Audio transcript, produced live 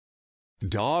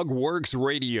Dogworks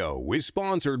Radio is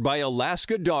sponsored by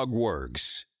Alaska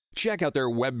Dogworks. Check out their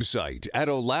website at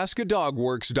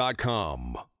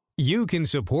alaskadogworks.com. You can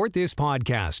support this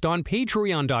podcast on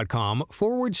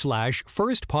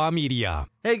patreon.com/firstpawmedia.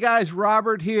 Hey guys,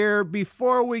 Robert here.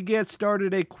 Before we get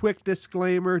started, a quick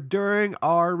disclaimer. During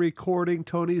our recording,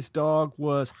 Tony's dog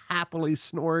was happily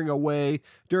snoring away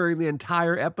during the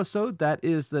entire episode. That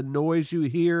is the noise you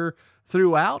hear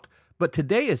throughout. But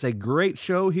today is a great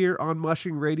show here on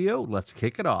Mushing Radio. Let's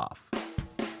kick it off.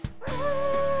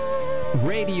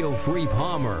 Radio Free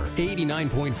Palmer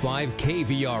 89.5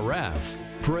 KVRF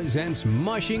presents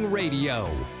Mushing Radio,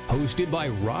 hosted by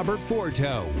Robert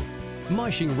Forto.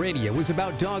 Mushing Radio is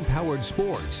about dog-powered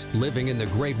sports, living in the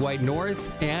Great White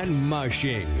North, and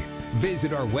mushing.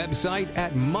 Visit our website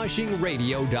at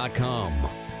mushingradio.com.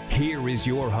 Here is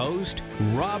your host,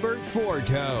 Robert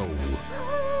Forto.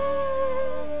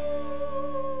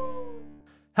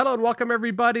 Hello and welcome,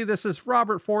 everybody. This is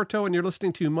Robert Forto, and you're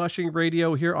listening to Mushing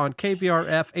Radio here on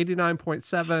KVRF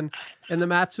 89.7 in the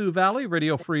Mat-Su Valley.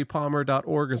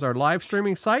 RadioFreePalmer.org is our live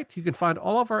streaming site. You can find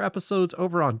all of our episodes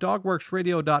over on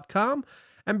dogworksradio.com.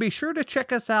 And be sure to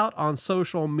check us out on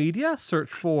social media. Search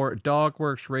for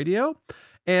Dogworks Radio.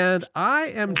 And I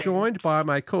am joined by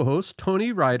my co-host,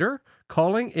 Toni Reitter,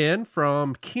 calling in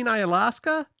from Kenai,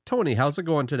 Alaska. Toni, how's it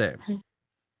going today?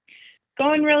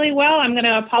 Going really well. I'm going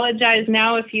to apologize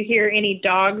now if you hear any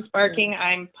dogs barking.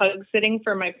 I'm pug sitting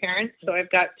for my parents, so I've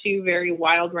got two very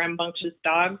wild, rambunctious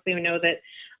dogs who know that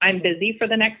I'm busy for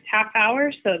the next half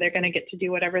hour, so they're going to get to do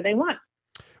whatever they want.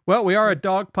 Well, we are a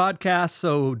dog podcast,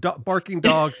 so barking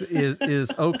dogs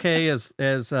is okay as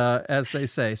they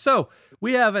say. So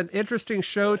we have an interesting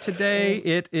show today.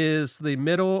 It is the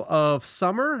middle of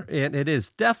summer, and it is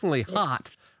definitely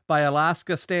hot by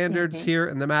Alaska standards here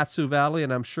in the Mat-Su Valley,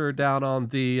 and I'm sure down on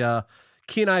the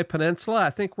Kenai Peninsula. I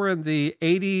think we're in the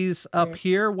 80s up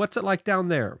here. What's it like down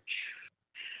there?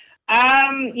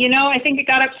 I think it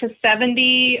got up to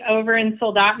 70 over in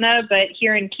Soldotna, but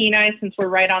here in Kenai, since we're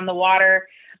right on the water,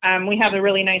 we have a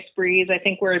really nice breeze. I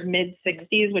think we're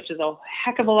mid-60s, which is a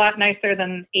heck of a lot nicer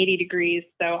than 80 degrees,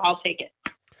 so I'll take it.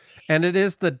 And it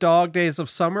is the dog days of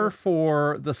summer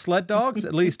for the sled dogs.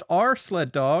 At least our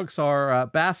sled dogs are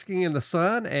basking in the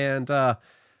sun and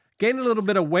gaining a little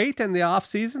bit of weight in the off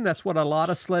season. That's what a lot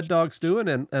of sled dogs do.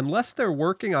 And unless they're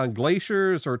working on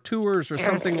glaciers or tours or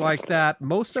something like that,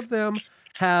 most of them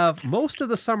have most of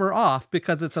the summer off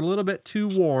because it's a little bit too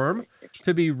warm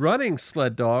to be running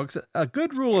sled dogs. A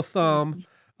good rule of thumb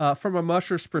from a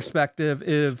musher's perspective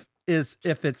is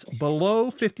if it's below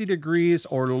 50 degrees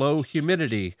or low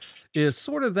humidity is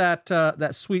sort of that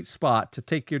sweet spot to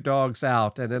take your dogs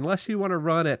out. And unless you want to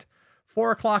run at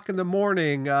 4 o'clock in the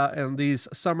morning in these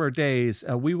summer days,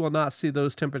 we will not see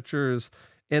those temperatures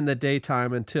in the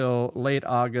daytime until late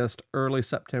August, early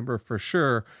September for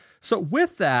sure. So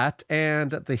with that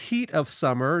and the heat of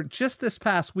summer, just this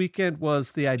past weekend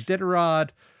was the Iditarod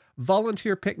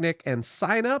volunteer picnic and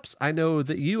signups. I know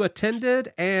that you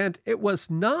attended, and it was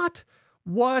not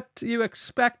what you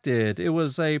expected. It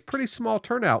was a pretty small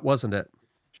turnout, wasn't it?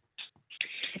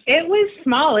 It was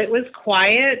small. It was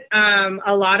quiet.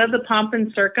 A lot of the pomp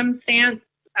and circumstance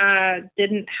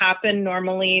didn't happen.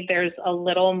 Normally, there's a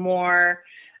little more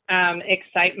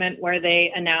excitement where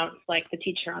they announce like the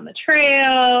teacher on the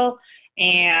trail,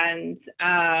 and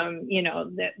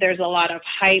there's a lot of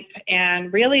hype,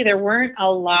 and really there weren't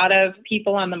a lot of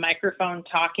people on the microphone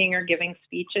talking or giving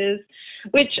speeches,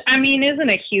 which isn't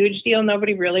a huge deal.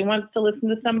 Nobody really wants to listen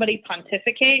to somebody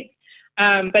pontificate,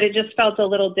 but it just felt a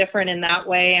little different in that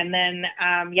way. And then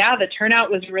the turnout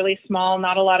was really small.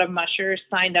 Not a lot of mushers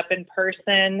signed up in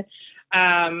person.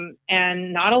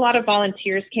 And not a lot of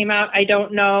volunteers came out. I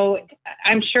don't know.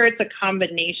 I'm sure it's a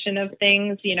combination of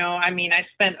things. I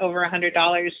spent over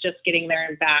 $100 just getting there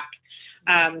and back,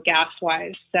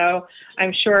 gas-wise. So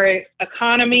I'm sure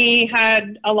economy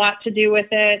had a lot to do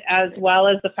with it, as well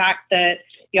as the fact that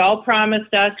y'all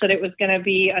promised us that it was going to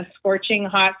be a scorching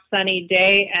hot, sunny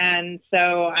day. And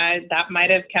so that might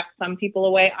have kept some people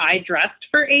away. I dressed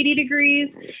for 80 degrees.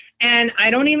 And I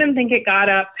don't even think it got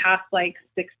up past like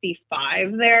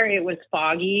 65 there. It was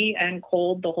foggy and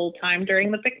cold the whole time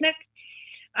during the picnic.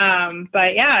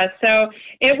 So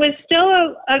it was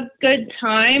still a good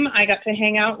time. I got to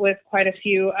hang out with quite a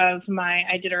few of my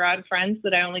Iditarod friends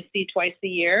that I only see twice a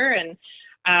year. And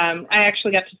I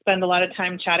actually got to spend a lot of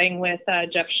time chatting with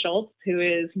Jeff Schultz, who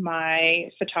is my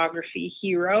photography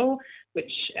hero,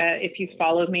 which if you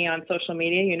followed me on social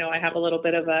media, I have a little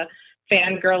bit of a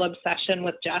fangirl obsession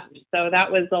with Jeff. So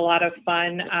that was a lot of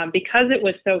fun. Because it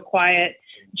was so quiet,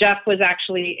 Jeff was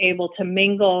actually able to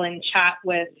mingle and chat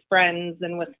with friends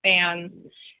and with fans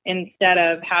instead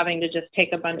of having to just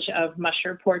take a bunch of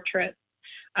musher portraits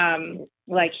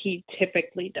like he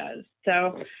typically does.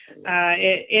 So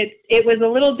it was a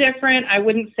little different. I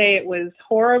wouldn't say it was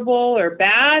horrible or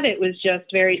bad. It was just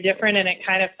very different, and it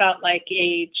kind of felt like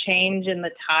a change in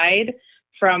the tide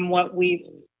from what we've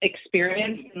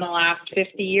experienced in the last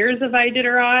 50 years of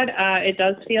Iditarod. It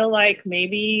does feel like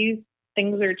maybe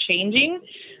things are changing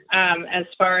as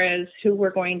far as who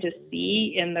we're going to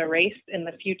see in the race in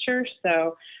the future.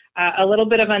 So a little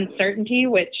bit of uncertainty,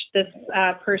 which this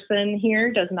person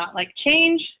here does not like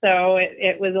change. So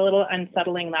it was a little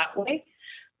unsettling that way.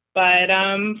 But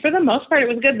for the most part, it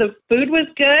was good. The food was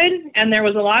good, and there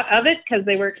was a lot of it because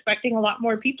they were expecting a lot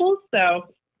more people.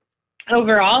 So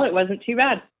overall, it wasn't too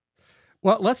bad.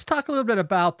 Well, let's talk a little bit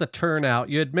about the turnout.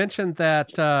 You had mentioned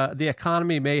that the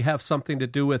economy may have something to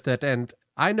do with it. And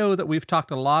I know that we've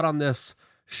talked a lot on this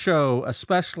show,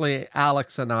 especially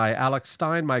Alex and I. Alex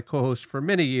Stein, my co-host for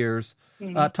many years,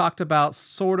 talked about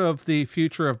sort of the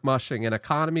future of mushing. And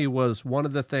economy was one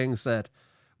of the things that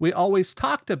we always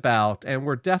talked about. And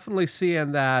we're definitely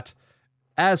seeing that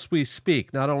as we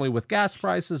speak, not only with gas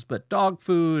prices, but dog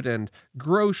food and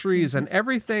groceries and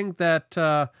everything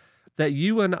that that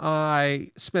you and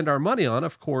I spend our money on.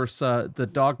 Of course, the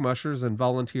dog mushers and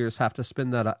volunteers have to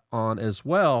spend that on as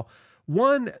well.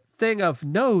 One thing of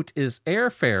note is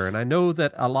airfare, and I know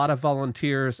that a lot of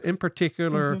volunteers, in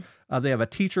particular, they have a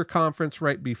teacher conference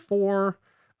right before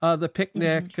the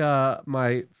picnic.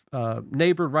 My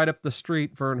neighbor right up the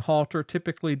street, Vern Halter,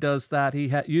 typically does that.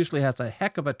 He usually has a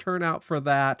heck of a turnout for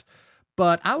that.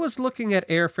 But I was looking at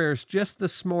airfares just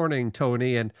this morning,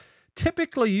 Toni, and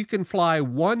typically you can fly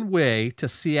one way to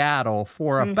Seattle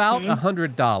for about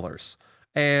 $100.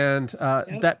 And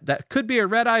that could be a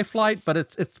red-eye flight, but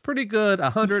it's pretty good,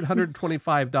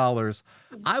 $125.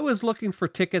 I was looking for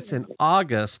tickets in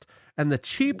August, and the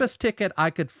cheapest ticket I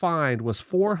could find was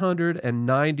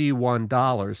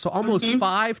 $491. So almost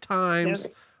 5 times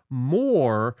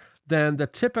more than the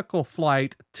typical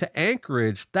flight to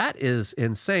Anchorage. That is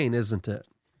insane, isn't it?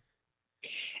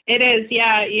 It is,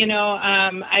 yeah. You know,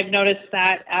 I've noticed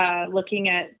that looking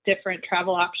at different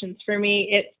travel options for me,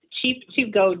 it's cheap to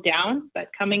go down, but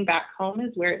coming back home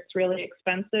is where it's really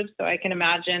expensive. So I can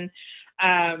imagine,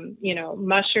 you know,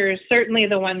 mushers, certainly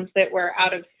the ones that were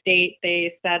out of state,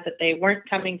 they said that they weren't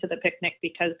coming to the picnic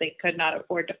because they could not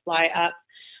afford to fly up.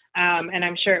 And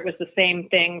I'm sure it was the same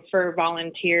thing for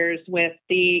volunteers with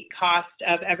the cost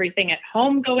of everything at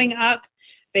home going up.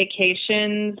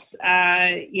 Vacations,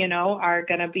 you know, are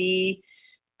going to be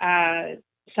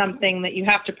something that you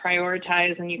have to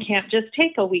prioritize, and you can't just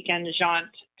take a weekend jaunt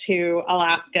to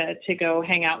Alaska to go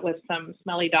hang out with some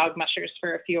smelly dog mushers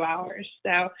for a few hours.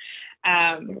 So,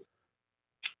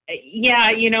 yeah,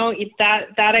 you know,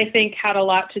 that I think had a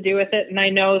lot to do with it. And I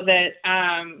know that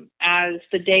as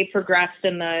the day progressed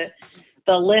and the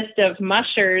list of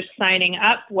mushers signing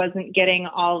up wasn't getting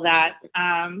all that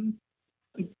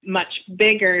much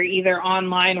bigger, either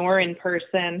online or in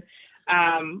person.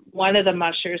 One of the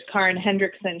mushers, Karen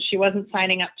Hendrickson, she wasn't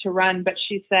signing up to run, but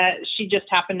she said she just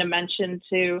happened to mention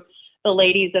to the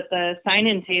ladies at the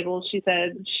sign-in table, she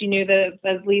said she knew that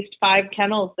at least 5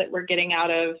 kennels that were getting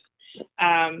out of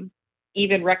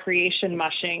even recreation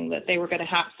mushing, that they were going to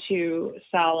have to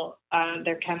sell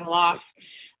their kennel off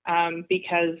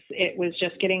because it was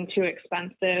just getting too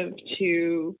expensive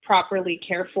to properly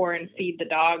care for and feed the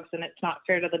dogs. And it's not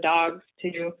fair to the dogs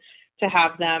to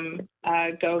have them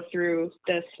go through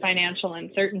this financial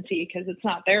uncertainty, because it's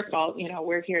not their fault. You know,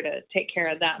 we're here to take care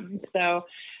of them. So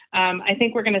I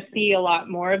think we're going to see a lot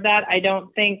more of that. I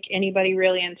don't think anybody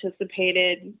really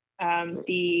anticipated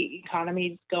the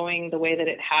economy going the way that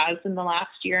it has in the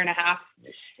last year and a half.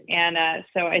 And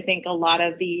so I think a lot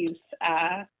of these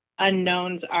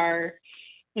unknowns are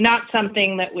not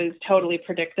something that was totally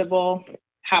predictable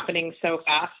happening so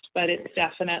fast, but it's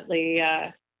definitely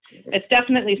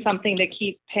something to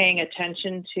keep paying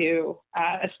attention to,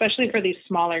 especially for these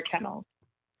smaller kennels.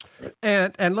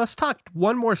 And let's talk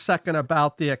one more second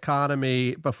about the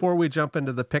economy before we jump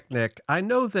into the picnic. I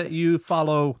know that you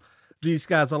follow these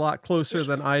guys a lot closer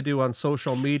than I do on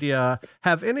social media.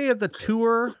 Have any of the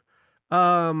tour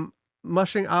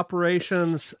mushing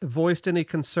operations voiced any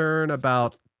concern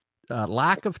about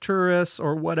lack of tourists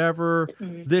or whatever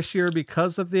this year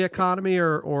because of the economy,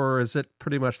 or is it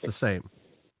pretty much the same?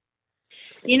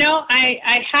 You know,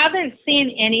 I haven't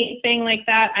seen anything like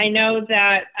that. I know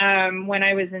that when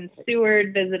I was in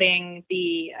Seward visiting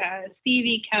the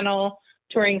CV kennel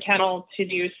touring kennel to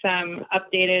do some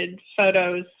updated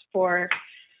photos for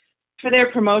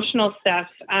their promotional stuff.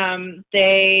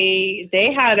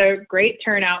 They had a great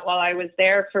turnout while I was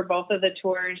there for both of the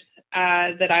tours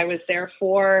that I was there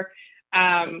for.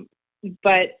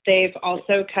 But they've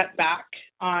also cut back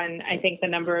on, I think, the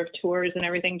number of tours and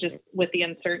everything just with the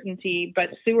uncertainty.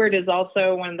 But Seward is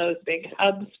also one of those big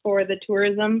hubs for the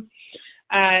tourism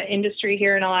industry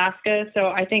here in Alaska. So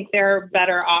I think they're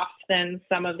better off than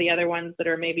some of the other ones that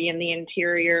are maybe in the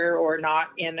interior or not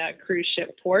in a cruise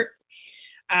ship port.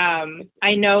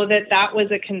 I know that was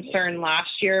a concern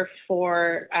last year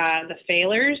for the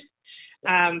failures,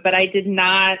 but I did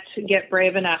not get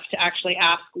brave enough to actually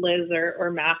ask Liz or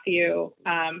Matthew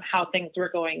how things were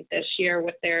going this year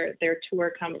with their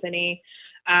tour company.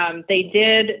 They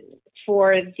did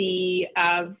for the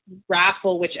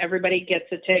raffle, which everybody gets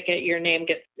a ticket. Your name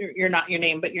gets, you're not your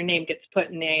name, but your name gets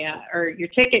put in or your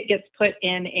ticket gets put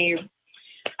in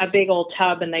a big old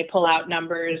tub, and they pull out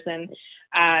numbers. And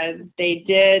they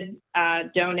did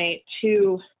donate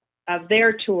 2 of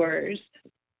their tours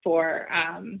for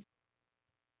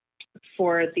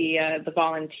the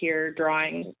volunteer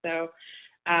drawing. So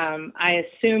I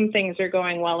assume things are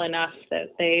going well enough that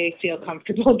they feel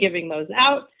comfortable giving those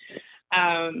out.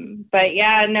 But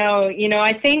yeah, no,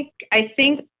 I think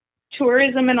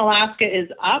tourism in Alaska is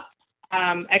up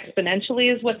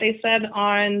exponentially, is what they said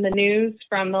on the news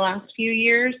from the last few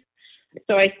years.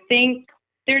 So I think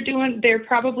they're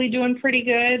probably doing pretty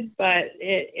good, but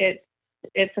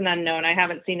it's an unknown. I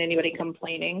haven't seen anybody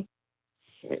complaining.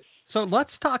 So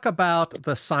let's talk about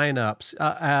the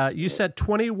signups. You said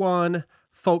 21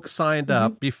 folks signed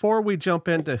up. Before we jump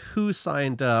into who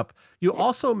signed up, you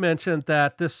also mentioned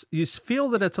that you feel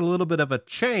that it's a little bit of a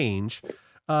change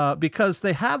because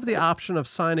they have the option of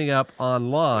signing up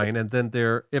online, and then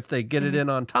if they get it in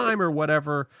on time or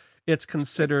whatever, it's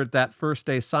considered that first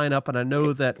day sign up. And I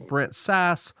know that Brent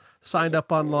Sass signed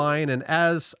up online, and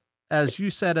as you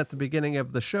said at the beginning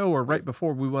of the show or right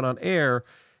before we went on air,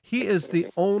 he is the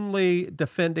only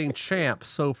defending champ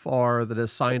so far that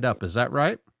has signed up. Is that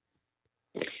right?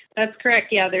 That's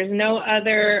correct. Yeah, there's no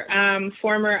other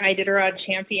former Iditarod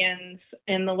champions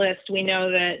in the list. We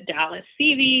know that Dallas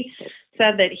Seavey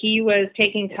said that he was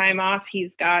taking time off.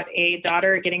 He's got a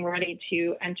daughter getting ready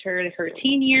to enter her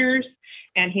teen years,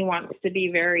 and he wants to be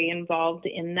very involved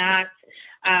in that.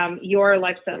 Your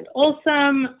Lifestyle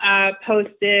Olsum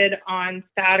posted on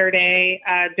Saturday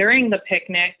during the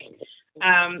picnic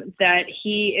that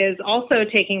he is also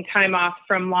taking time off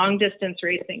from long distance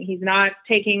racing. He's not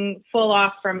taking full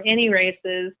off from any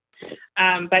races,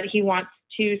 but he wants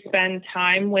to spend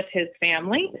time with his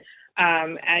family.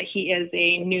 He is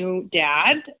a new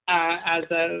dad as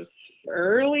of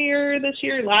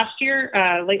late last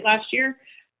year.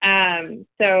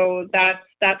 So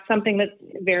that's something that's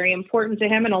very important to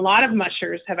him. And a lot of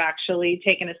mushers have actually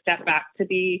taken a step back to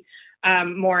be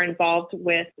more involved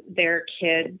with their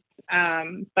kids.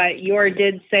 But Yor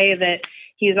did say that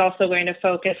he's also going to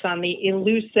focus on the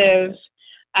elusive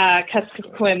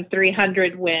Kuskokwim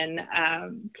 300 win.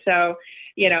 So,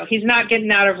 he's not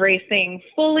getting out of racing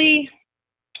fully,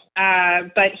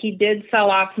 but he did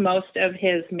sell off most of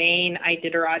his main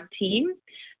Iditarod team.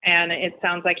 And it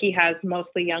sounds like he has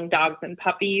mostly young dogs and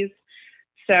puppies.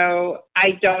 So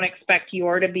I don't expect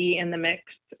Yor to be in the mix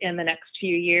in the next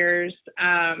few years.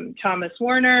 Thomas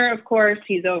Werner, of course,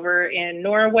 he's over in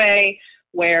Norway,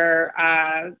 where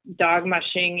dog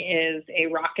mushing is a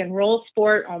rock and roll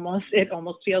sport. It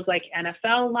almost feels like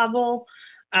NFL level.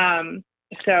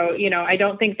 So, I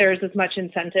don't think there's as much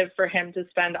incentive for him to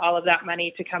spend all of that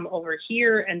money to come over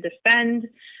here and defend,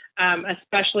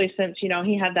 especially since,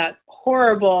 he had that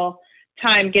horrible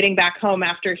time getting back home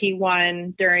after he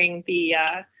won during the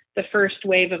first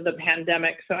wave of the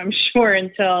pandemic. So I'm sure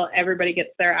until everybody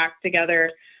gets their act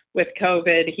together with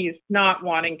COVID, he's not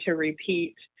wanting to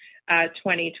repeat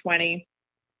 2020.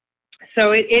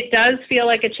 So it does feel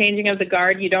like a changing of the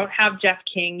guard. You don't have Jeff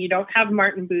King. You don't have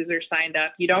Martin Boozer signed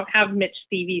up. You don't have Mitch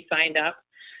Seavey signed up.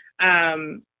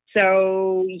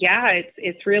 So yeah,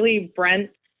 it's really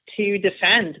Brent to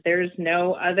defend. There's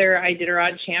no other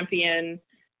Iditarod champion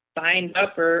signed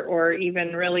up or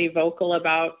even really vocal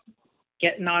about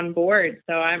getting on board.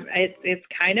 So it's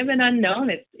kind of an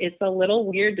unknown. It's a little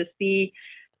weird to see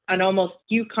an almost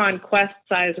Yukon Quest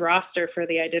size roster for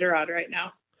the Iditarod right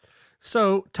now.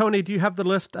 So Toni, do you have the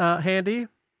list handy?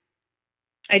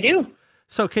 I do.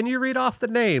 So can you read off the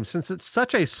names, since it's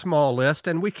such a small list?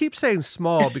 And we keep saying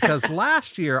small because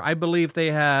last year I believe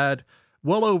they had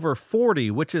well over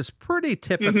 40, which is pretty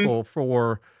typical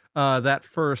for that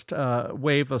first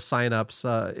wave of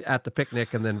signups at the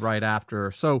picnic and then right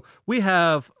after. So we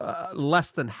have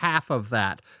less than half of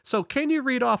that. So can you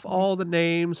read off all the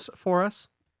names for us?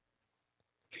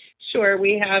 Sure,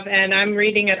 we have, and I'm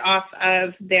reading it off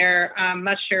of their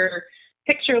musher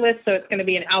picture list, so it's going to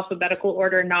be in alphabetical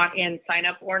order, not in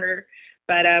sign-up order.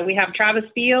 But we have Travis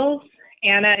Beals,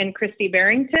 Anna and Christy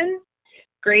Barrington,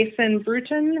 Grayson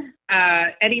Bruton,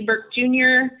 Eddie Burke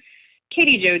Jr.,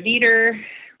 Katie Jo Dieter,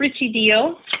 Richie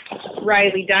Deal,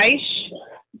 Riley Deich,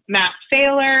 Matt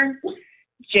Failer,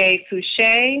 Jay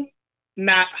Fouché,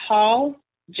 Matt Hall,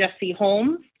 Jesse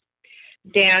Holmes,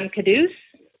 Dan Caduce,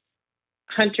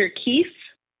 Hunter Keefe,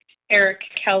 Eric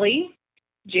Kelly,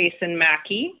 Jason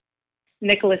Mackey,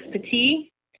 Nicholas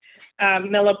Petit,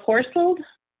 Milla Porceld,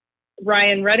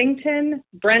 Ryan Reddington,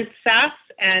 Brent Sass,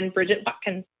 and Bridget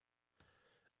Watkins.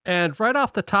 And right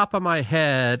off the top of my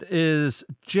head, is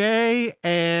Jay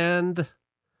and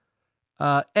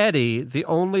Eddie the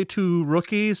only two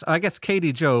rookies? I guess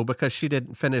Katie Jo, because she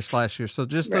didn't finish last year. So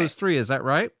just those three, is that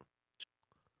right?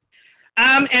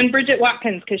 And Bridget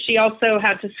Watkins, because she also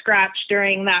had to scratch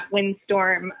during that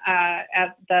windstorm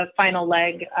at the final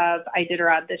leg of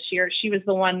Iditarod this year. She was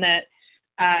the one that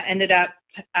ended up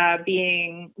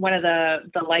being one of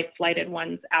the life-flighted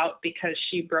ones out because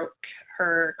she broke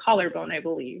her collarbone, I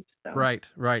believe. So.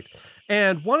 Right.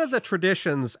 And one of the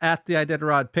traditions at the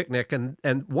Iditarod picnic, and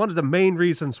one of the main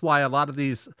reasons why a lot of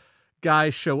these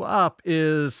guys show up,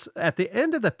 is at the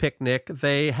end of the picnic,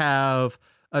 they have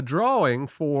a drawing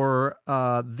for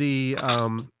the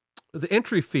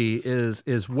entry fee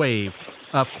is waived.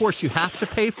 Of course, you have to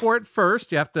pay for it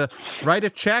first. You have to write a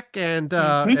check and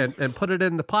put it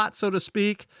in the pot, so to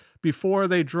speak, before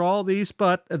they draw these.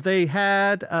 But they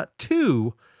had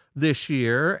two this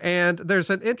year, and there's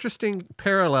an interesting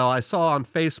parallel I saw on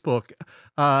Facebook.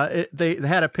 They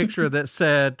had a picture that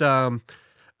said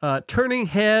turning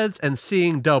heads and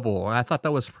seeing double. And I thought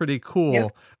that was pretty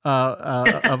cool.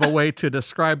 Of a way to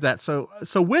describe that. So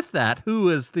with that, who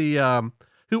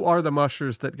are the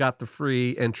mushers that got the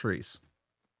free entries?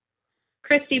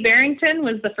 Christy Barrington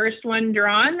was the first one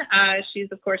drawn.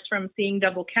 She's, of course, from Seeing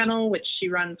Double Kennel, which she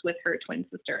runs with her twin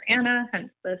sister, Anna, hence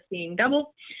the Seeing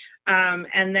Double.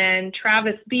 And then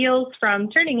Travis Beals from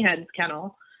Turning Heads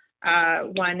Kennel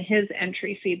won his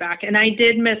entry fee back. And I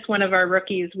did miss one of our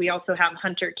rookies. We also have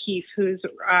Hunter Keefe, who's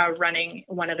running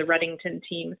one of the Reddington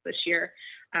teams this year.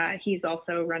 He's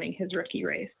also running his rookie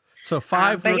race. So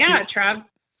five rookies. Yeah, Trav.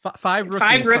 Five rookies.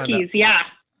 5 rookies. Yeah.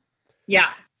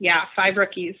 5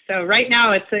 rookies. So right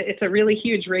now it's a really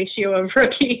huge ratio of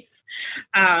rookies.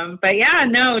 But yeah,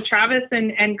 no, Travis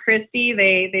and Christy,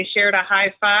 they shared a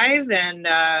high five, and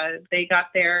they got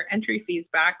their entry fees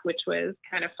back, which was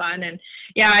kind of fun. And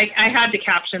yeah, I had to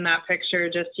caption that picture,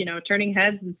 just, turning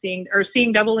heads and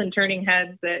seeing double and turning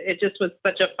heads. It just was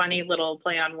such a funny little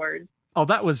play on words. Oh,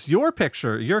 that was your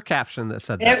picture, your caption that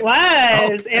said that. It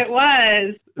was. Okay. It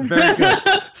was. Very good.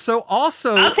 So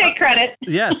also, I'll take credit.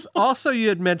 Yes. Also, you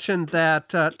had mentioned that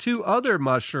 2 other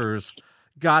mushers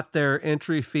got their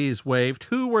entry fees waived.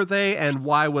 Who were they, and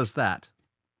why was that?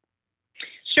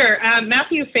 Sure.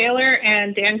 Matthew Failer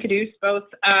and Dan Caduce both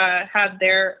had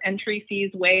their entry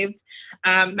fees waived.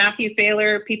 Matthew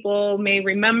Failer, people may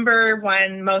remember,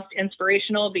 won most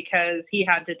inspirational because he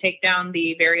had to take down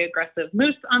the very aggressive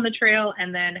moose on the trail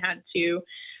and then had to,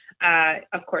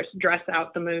 of course, dress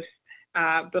out the moose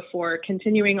before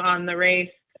continuing on the race.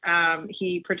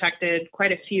 He protected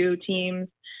quite a few teams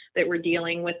that were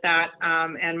dealing with that.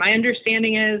 And my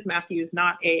understanding is Matthew's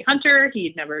not a hunter.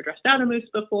 He'd never dressed out a moose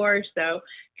before. So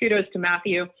kudos to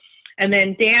Matthew. And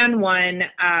then Dan won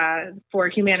for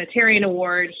Humanitarian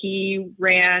Award. He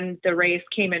ran the race,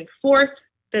 came in 4th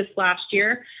this last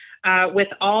year with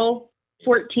all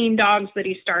 14 dogs that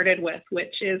he started with,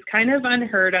 which is kind of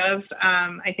unheard of.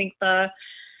 I think the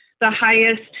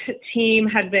highest team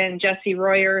had been Jesse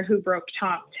Royer, who broke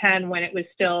top 10 when it was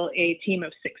still a team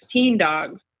of 16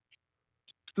 dogs.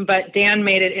 But Dan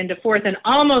made it into 4th and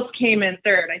almost came in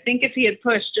 3rd. I think if he had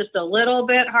pushed just a little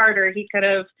bit harder, he could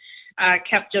have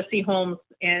kept Jesse Holmes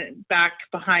back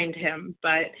behind him.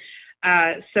 But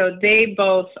so they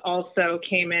both also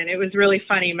came in. It was really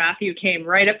funny. Matthew came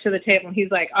right up to the table and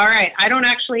he's like, all right, I don't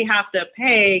actually have to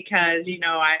pay because,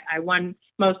 I won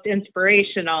most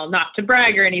inspirational, not to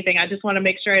brag or anything. I just want to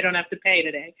make sure I don't have to pay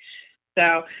today.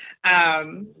 So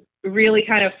really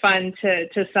kind of fun to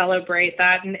celebrate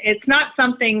that. And it's not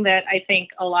something that I think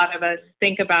a lot of us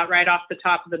think about right off the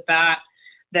top of the bat,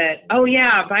 that, oh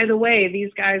yeah, by the way,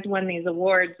 these guys won these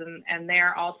awards and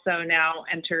they're also now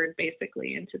entered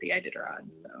basically into the Iditarod.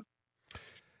 So.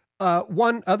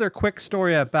 One other quick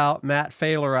story about Matt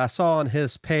Failer. I saw on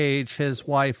his page, his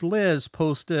wife Liz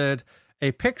posted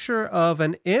a picture of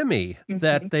an Emmy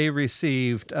that they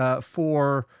received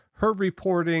for her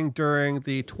reporting during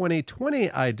the 2020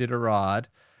 Iditarod,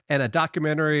 and a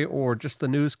documentary or just the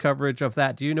news coverage of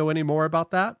that. Do you know any more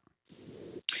about that?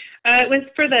 It was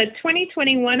for the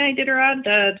 2021 Iditarod,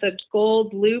 the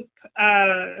Gold Loop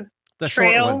the trail,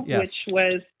 short one, yes. which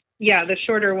was, the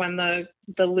shorter one, the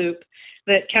loop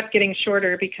that kept getting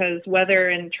shorter because weather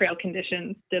and trail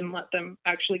conditions didn't let them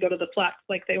actually go to the flats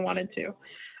like they wanted to.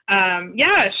 The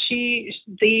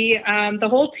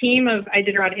whole team of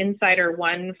Iditarod Insider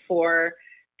won for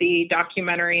the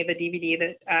documentary, the DVD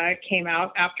that came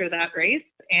out after that race.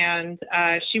 And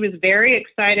she was very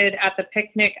excited at the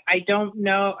picnic. I don't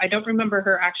remember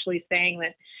her actually saying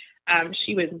that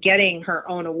she was getting her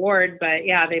own award, but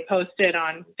yeah, they posted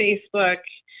on Facebook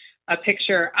a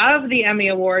picture of the Emmy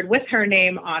Award with her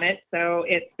name on it. So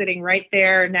it's sitting right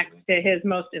there next to his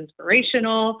most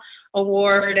inspirational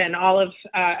award and all of,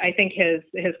 I think his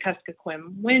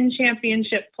Kuskokwim Win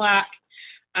Championship plaque.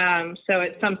 So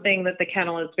it's something that the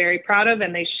kennel is very proud of,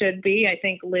 and they should be. I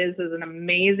think Liz is an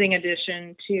amazing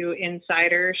addition to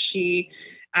Insider. She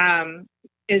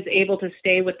is able to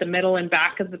stay with the middle and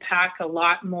back of the pack a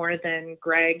lot more than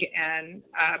Greg and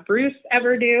Bruce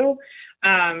ever do.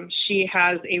 She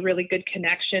has a really good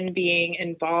connection being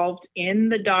involved in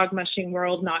the dog mushing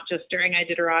world, not just during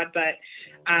Iditarod, but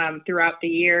throughout the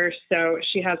year. So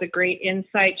she has a great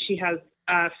insight. She has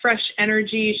fresh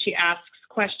energy. She asks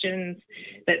questions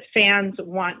that fans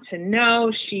want to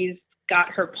know. She's got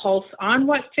her pulse on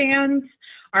what fans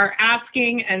are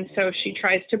asking, and so she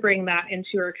tries to bring that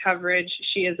into her coverage.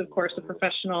 She is, of course, a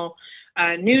professional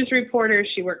news reporter.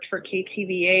 She worked for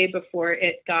KTVA before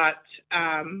it got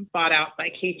bought out by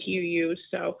KTUU.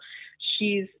 So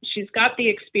she's got the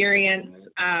experience.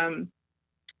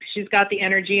 She's got the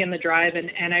energy and the drive,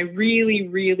 and I really,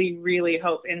 really, really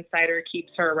hope Insider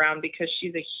keeps her around because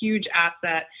she's a huge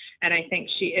asset, and I think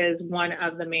she is one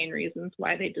of the main reasons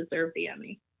why they deserve the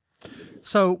Emmy.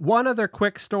 So one other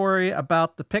quick story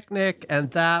about the picnic,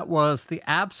 and that was the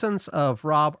absence of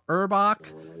Rob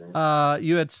Urbach.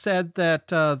 You had said that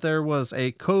there was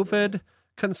a COVID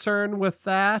concern with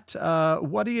that.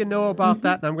 What do you know about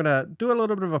that? And I'm going to do a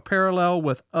little bit of a parallel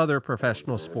with other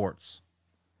professional sports.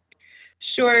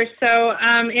 Sure. So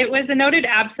it was a noted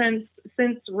absence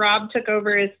since Rob took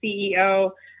over as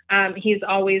CEO. He's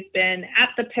always been at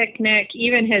the picnic,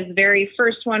 even his very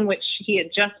first one, which he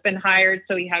had just been hired.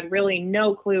 So he had really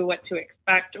no clue what to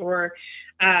expect or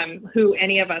who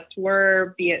any of us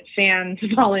were, be it fans,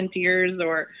 volunteers,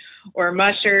 or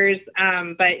mushers.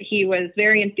 But he was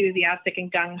very enthusiastic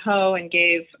and gung-ho and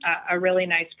gave a really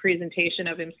nice presentation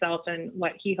of himself and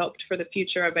what he hoped for the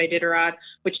future of Iditarod,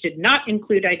 which did not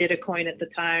include IditaCoin at the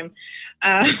time.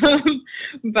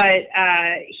 But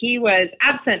he was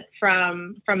absent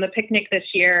from the picnic this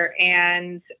year,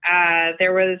 and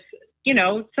there was,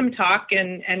 some talk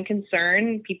and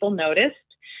concern. People noticed.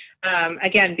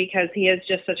 Again, because he is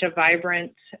just such a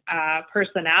vibrant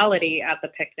personality at the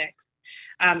picnic.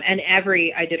 And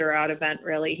every Iditarod event,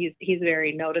 really, he's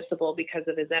very noticeable because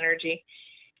of his energy.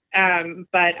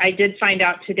 But I did find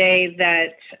out today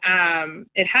that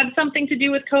it had something to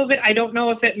do with COVID. I don't know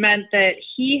if it meant that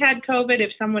he had COVID,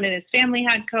 if someone in his family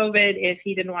had COVID, if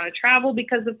he didn't want to travel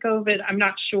because of COVID. I'm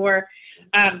not sure.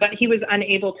 But he was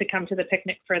unable to come to the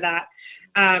picnic for that.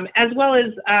 As well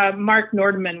as Mark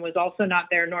Nordman was also not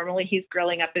there. Normally he's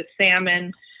grilling up his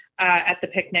salmon at the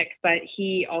picnic, but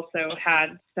he also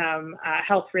had some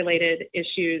health-related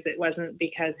issues. It wasn't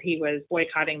because he was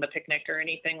boycotting the picnic or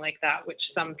anything like that, which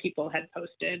some people had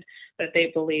posted that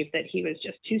they believed that he was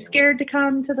just too scared to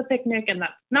come to the picnic, and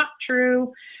that's not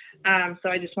true. So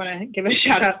I just want to give a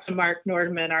shout out to Mark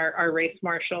Nordman, our race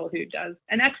marshal, who does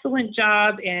an excellent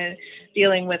job in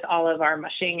dealing with all of our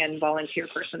mushing and volunteer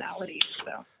personalities.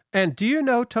 So. And do you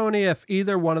know, Toni, if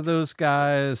either one of those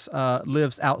guys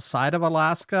lives outside of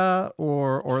Alaska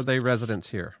or are they residents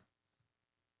here?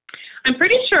 I'm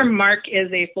pretty sure Mark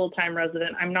is a full-time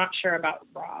resident. I'm not sure about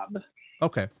Rob.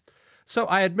 Okay. So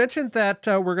I had mentioned that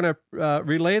we're going to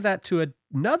relay that to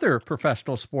another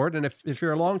professional sport. And if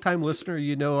you're a longtime listener,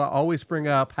 I always bring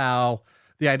up how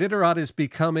the Iditarod is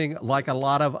becoming like a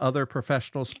lot of other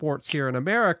professional sports here in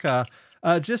America.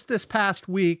 Just this past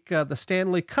week, the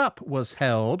Stanley Cup was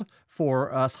held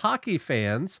for us hockey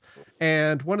fans.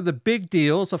 And one of the big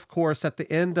deals, of course, at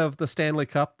the end of the Stanley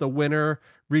Cup, the winner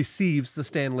receives the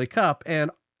Stanley Cup.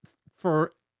 And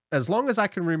for as long as I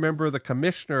can remember, the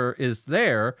commissioner is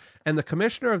there, and the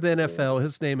commissioner of the NFL,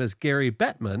 his name is Gary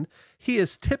Bettman. He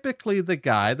is typically the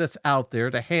guy that's out there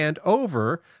to hand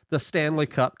over the Stanley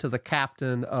Cup to the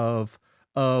captain of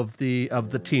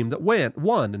the team that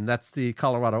won, and that's the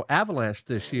Colorado Avalanche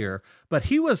this year. But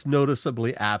he was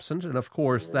noticeably absent, and of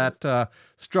course that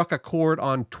struck a chord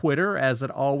on Twitter, as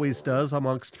it always does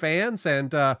amongst fans.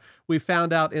 And we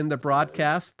found out in the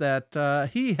broadcast that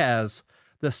he has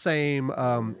the same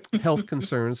health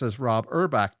concerns as Rob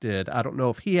Urbach did. I don't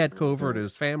know if he had COVID,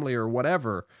 his family, or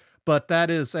whatever, but that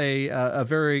is a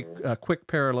very quick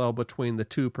parallel between the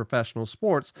two professional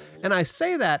sports. And I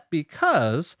say that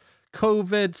because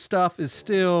COVID stuff is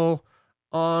still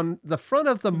on the front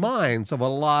of the minds of a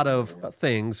lot of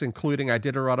things, including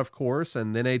Iditarod, of course,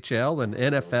 and NHL and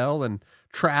NFL and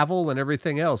travel and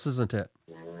everything else, isn't it?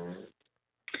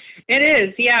 It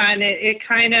is, yeah, and it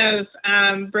kind of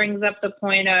brings up the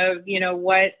point of,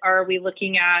 what are we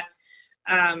looking at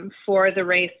for the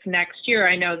race next year?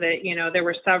 I know that, there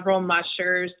were several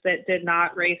mushers that did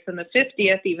not race in the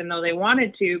 50th, even though they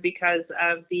wanted to, because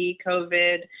of the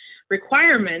COVID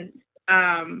requirements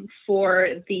for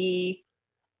the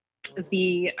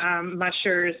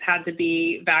mushers had to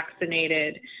be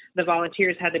vaccinated. The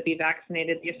volunteers had to be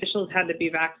vaccinated. The officials had to be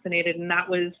vaccinated. And that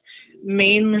was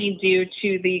mainly due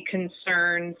to the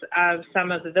concerns of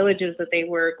some of the villages that they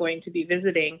were going to be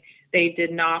visiting. They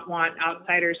did not want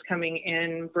outsiders coming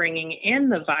in, bringing in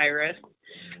the virus.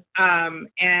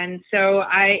 And so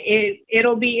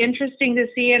it'll be interesting to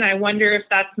see. And I wonder if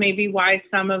that's maybe why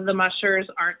some of the mushers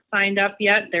aren't signed up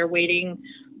yet. They're waiting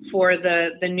for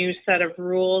the new set of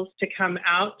rules to come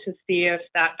out to see if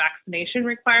that vaccination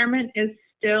requirement is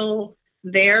still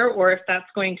there or if that's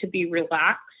going to be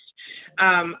relaxed.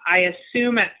 I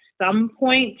assume at some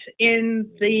point in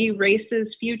the race's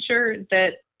future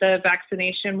that the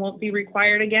vaccination won't be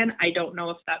required again. I don't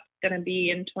know if that's going to be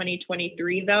in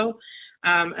 2023 though.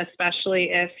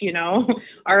 Especially if,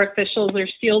 our officials are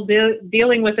still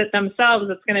dealing with it themselves.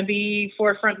 It's going to be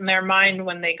forefront in their mind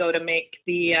when they go to make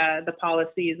the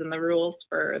policies and the rules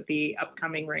for the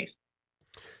upcoming race.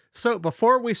 So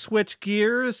before we switch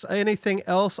gears, anything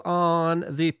else on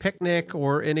the picnic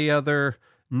or any other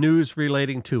news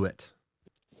relating to it?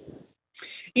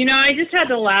 I just had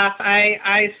to laugh.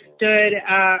 I stood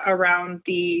around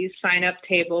the sign-up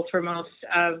table for most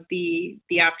of the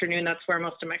afternoon. That's where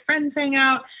most of my friends hang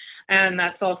out. And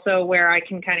that's also where I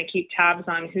can kind of keep tabs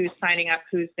on who's signing up,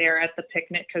 who's there at the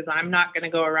picnic, because I'm not going to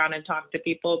go around and talk to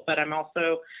people, but I'm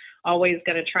also always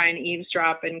going to try and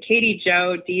eavesdrop. And Katie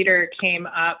Jo Dieter came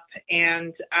up,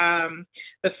 and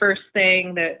the first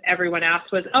thing that everyone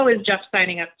asked was, "Oh, is Jeff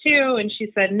signing up too?" And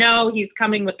she said, "No, he's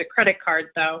coming with the credit card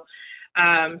though."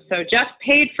 So Jeff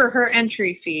paid for her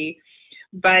entry fee,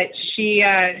 but she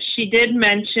did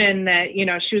mention that,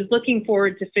 she was looking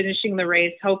forward to finishing the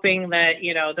race, hoping that,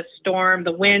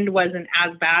 the wind wasn't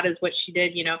as bad as what she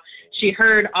did. She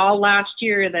heard all last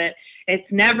year that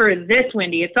it's never this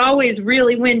windy. It's always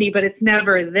really windy, but it's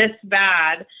never this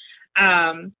bad.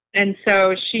 And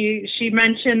so she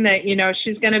mentioned that,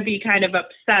 she's going to be kind of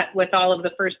upset with all of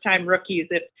the first-time rookies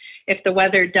if the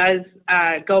weather does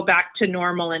go back to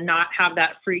normal and not have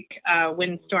that freak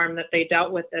windstorm that they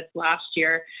dealt with this last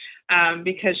year.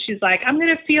 Because she's like, I'm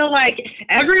going to feel like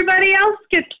everybody else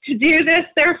gets to do this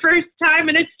their first time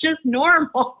and it's just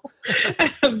normal.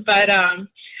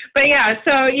 But yeah,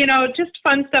 so, just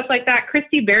fun stuff like that.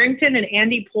 Christy Barrington and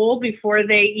Andy Poole, before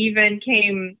they even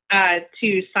came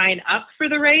to sign up for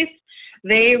the race,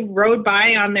 they rode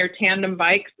by on their tandem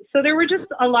bikes. So there were just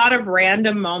a lot of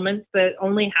random moments that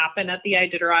only happen at the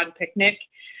Iditarod picnic.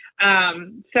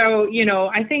 So,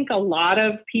 I think a lot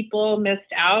of people missed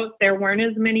out. There weren't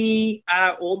as many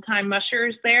old-time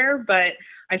mushers there, but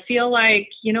I feel like,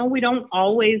 we don't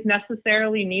always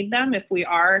necessarily need them. If we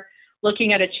are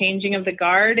looking at a changing of the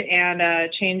guard and a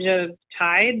change of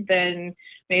tide, then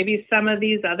maybe some of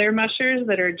these other mushers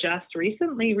that are just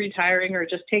recently retiring or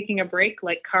just taking a break,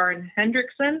 like Karen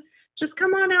Hendrickson, just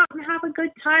come on out and have a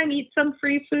good time, eat some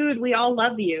free food. We all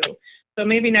love you. So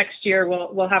maybe next year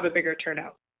we'll have a bigger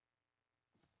turnout.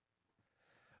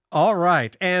 All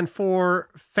right. And for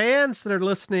fans that are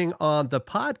listening on the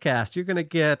podcast, you're going to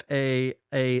get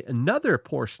another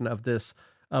portion of this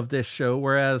show,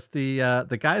 whereas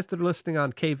the guys that are listening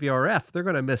on KVRF, they're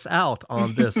going to miss out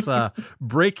on this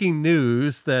breaking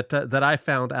news that I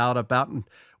found out about. And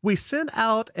we sent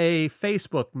out a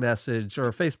Facebook message or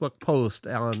a Facebook post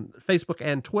on Facebook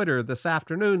and Twitter this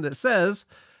afternoon that says,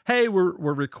 "Hey, we're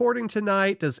recording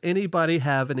tonight. Does anybody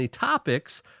have any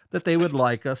topics that they would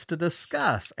like us to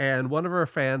discuss?" And one of our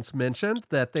fans mentioned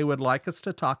that they would like us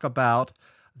to talk about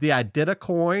the Idita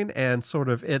coin and sort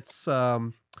of its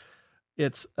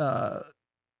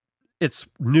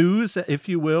news, if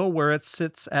you will, where it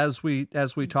sits as we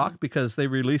talk, because they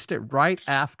released it right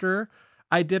after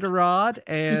Iditarod,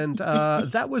 and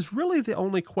that was really the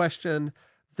only question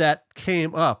that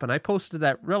came up. And I posted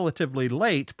that relatively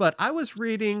late, but I was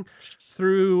reading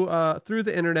through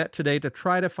the internet today to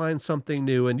try to find something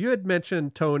new. And you had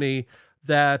mentioned, Toni,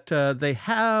 that they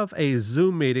have a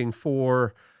Zoom meeting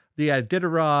for the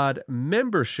Iditarod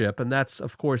membership, and that's,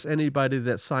 of course, anybody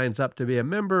that signs up to be a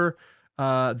member.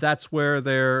 That's where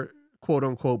their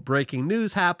quote-unquote breaking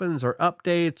news happens, or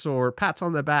updates, or pats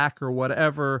on the back, or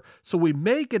whatever. So we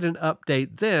may get an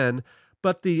update then,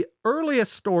 but the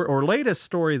earliest story or latest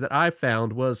story that I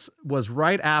found was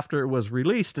right after it was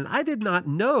released, and I did not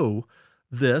know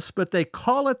this, but they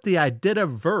call it the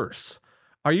IditaVerse.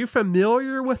 Are you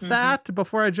familiar with that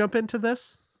before I jump into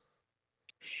this?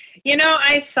 You know,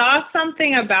 I saw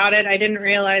something about it. I didn't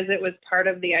realize it was part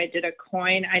of the Idita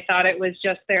coin. I thought it was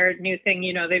just their new thing.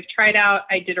 You know, they've tried out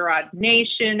Iditarod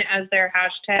Nation as their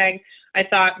hashtag. I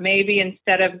thought maybe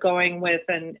instead of going with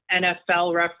an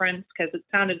NFL reference, because it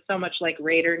sounded so much like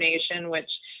Reitter Nation, which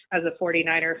as a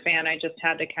 49er fan, I just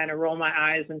had to kind of roll my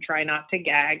eyes and try not to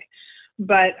gag.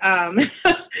 But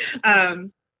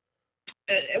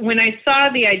when I saw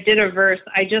the IditaVerse,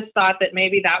 I just thought that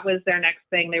maybe that was their next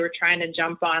thing. They were trying to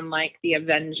jump on like the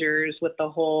Avengers with the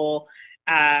whole,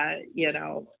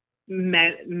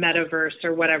 metaverse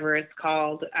or whatever it's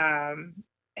called. So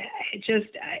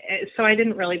I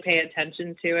didn't really pay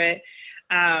attention to it.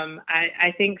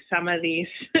 I think some of these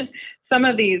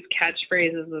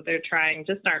catchphrases that they're trying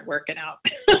just aren't working out.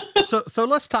 So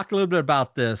let's talk a little bit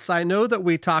about this. I know that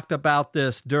we talked about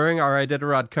this during our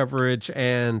Iditarod coverage,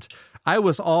 and I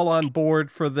was all on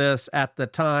board for this at the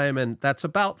time, and that's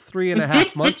about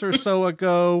 3.5 months or so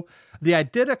ago. The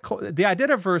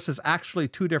IditaVerse is actually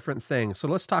two different things. So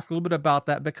let's talk a little bit about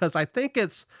that, because I think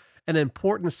it's an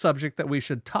important subject that we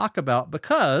should talk about,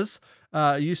 because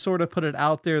you sort of put it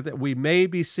out there that we may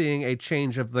be seeing a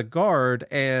change of the guard,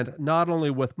 and not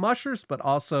only with mushers, but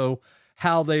also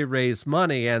how they raise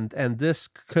money. And this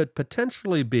could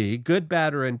potentially be, good,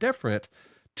 bad, or indifferent,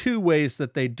 two ways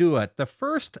that they do it. The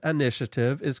first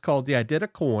initiative is called the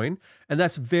Idita coin, and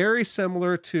that's very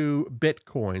similar to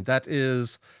Bitcoin. That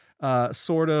is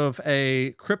sort of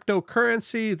a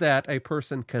cryptocurrency that a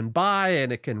person can buy,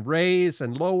 and it can raise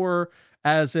and lower,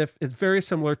 as if it's very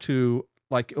similar to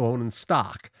like owning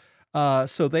stock.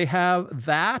 So they have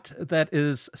that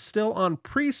is still on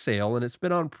pre-sale, and it's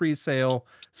been on pre-sale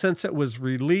since it was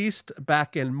released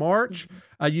back in March.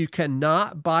 You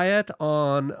cannot buy it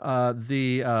on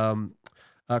the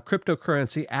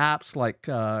cryptocurrency apps like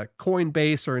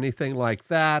Coinbase or anything like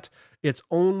that. It's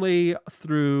only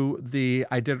through the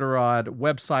Iditarod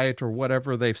website or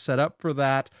whatever they've set up for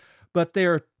that. But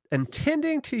they're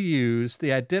intending to use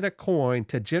the Idita coin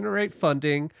to generate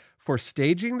funding for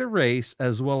staging the race,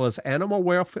 as well as animal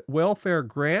welfare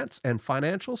grants and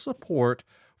financial support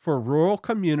for rural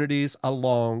communities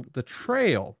along the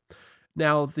trail.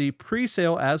 Now, the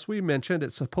pre-sale, as we mentioned,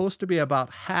 it's supposed to be about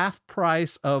half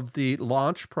price of the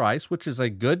launch price, which is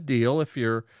a good deal if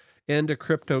you're into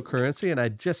cryptocurrency. And I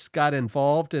just got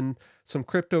involved in some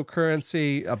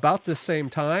cryptocurrency about the same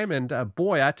time. And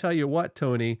boy, I tell you what,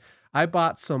 Toni, I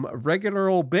bought some regular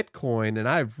old Bitcoin, and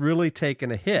I've really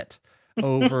taken a hit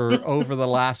over the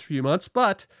last few months.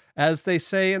 But as they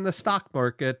say in the stock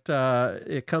market,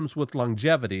 it comes with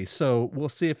longevity. So we'll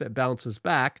see if it bounces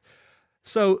back.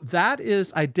 So that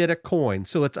is Idita coin.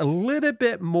 So it's a little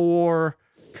bit more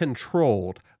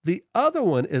controlled. The other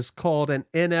one is called an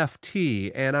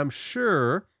NFT. And I'm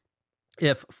sure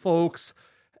if folks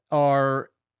are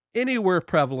anywhere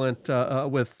prevalent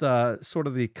with sort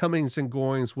of the comings and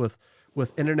goings with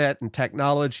internet and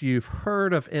technology, you've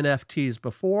heard of NFTs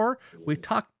before. We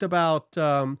talked about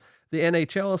the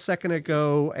NHL a second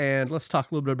ago, and let's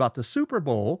talk a little bit about the Super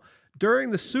Bowl.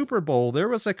 During the Super Bowl, there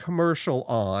was a commercial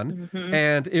on,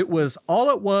 and it was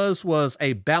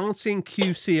a bouncing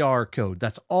QCR code.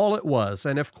 That's all it was.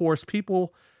 And of course,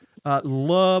 people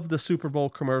love the Super Bowl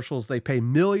commercials. They pay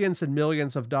millions and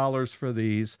millions of dollars for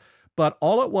these. But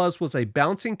all it was a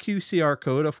bouncing QCR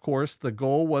code. Of course, the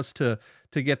goal was to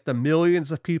get the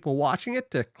millions of people watching it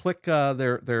to click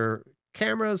their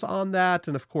cameras on that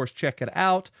and, of course, check it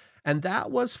out. And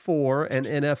that was for an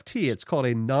NFT. It's called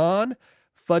a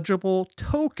non-fungible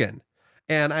token.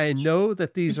 And I know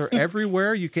that these are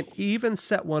everywhere. You can even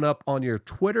set one up on your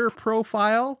Twitter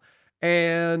profile.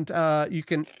 And you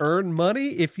can earn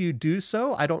money if you do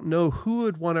so. I don't know who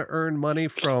would want to earn money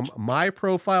from my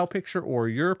profile picture or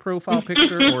your profile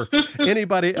picture or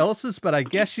anybody else's, but I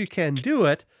guess you can do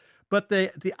it. But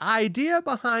the idea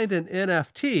behind an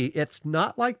NFT, it's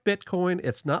not like Bitcoin,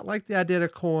 it's not like the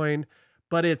Iditacoin,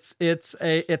 but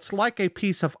it's like a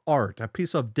piece of art, a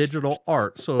piece of digital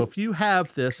art. So if you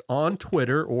have this on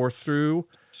Twitter or through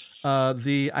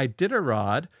the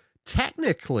Iditarod,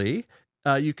 technically,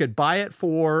 you could buy it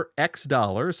for X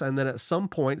dollars, and then at some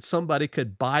point, somebody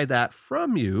could buy that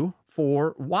from you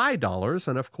for Y dollars,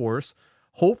 and of course,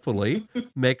 hopefully,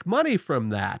 make money from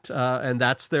that. And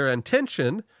that's their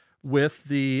intention with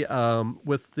the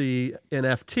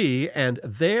NFT, and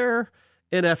their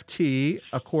NFT,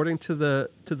 according to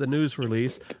the news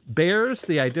release, bears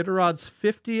the Iditarod's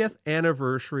 50th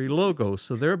anniversary logo.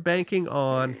 So they're banking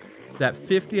on that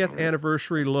 50th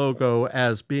anniversary logo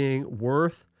as being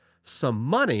worth some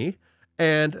money,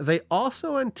 and they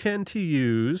also intend to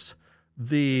use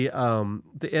the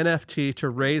NFT to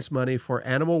raise money for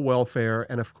animal welfare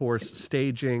and, of course,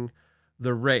 staging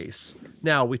the race.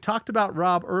 Now, we talked about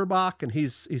Rob Urbach, and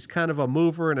he's kind of a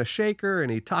mover and a shaker,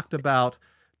 and he talked about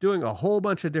doing a whole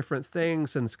bunch of different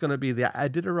things, and it's going to be the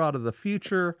Iditarod of the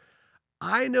future.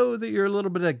 I know that you're a little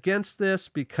bit against this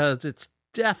because it's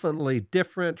definitely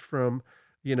different from,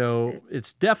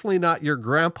 it's definitely not your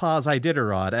grandpa's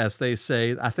Iditarod, as they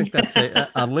say. I think that's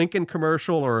a Lincoln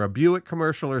commercial or a Buick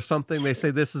commercial or something. They say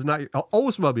this is not your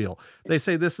Oldsmobile. They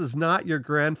say this is not your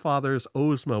grandfather's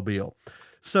Oldsmobile.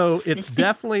 So it's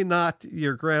definitely not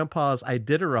your grandpa's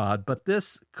Iditarod, but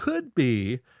this could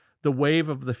be the wave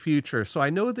of the future. So I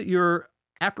know that you're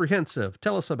apprehensive.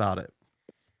 Tell us about it.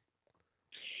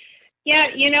 Yeah,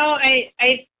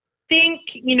 I think,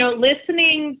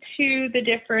 listening to the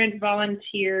different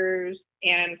volunteers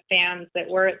and fans that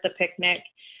were at the picnic,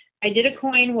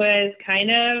 Iditacoin was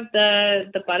kind of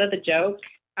the butt of the joke.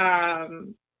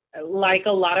 Like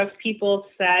a lot of people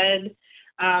said,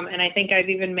 and I think I've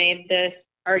even made this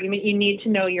argument, you need to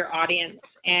know your audience.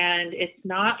 And it's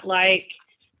not like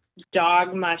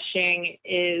dog mushing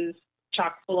is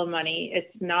chock full of money.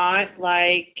 It's not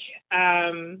like,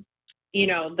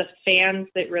 the fans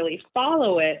that really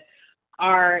follow it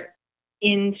are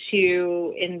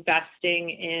into investing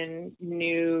in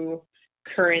new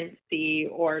currency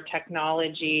or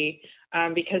technology,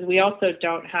 because we also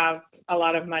don't have a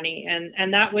lot of money.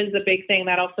 And that was the big thing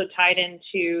that also tied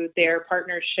into their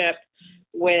partnership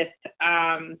with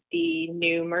the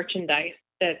new merchandise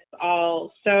that's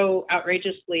all so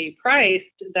outrageously priced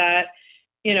that,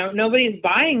 nobody's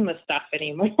buying the stuff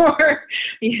anymore.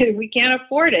 We can't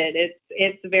afford it.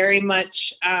 It's very much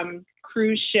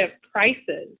cruise ship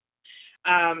prices,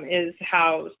 is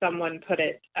how someone put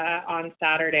it on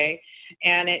Saturday.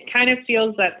 And it kind of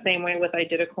feels that same way with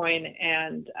Iditacoin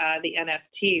and the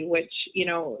NFT, which,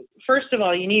 first of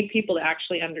all, you need people to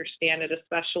actually understand it,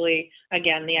 especially,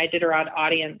 again, the Iditarod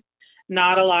audience.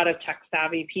 Not a lot of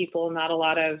tech-savvy people, not a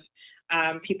lot of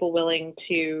people willing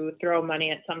to throw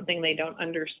money at something they don't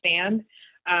understand.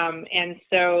 And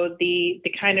so the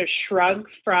kind of shrug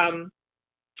from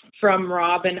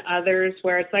Rob and others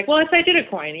where it's like, well, it's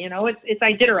Iditacoin, it's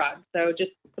Iditarod, so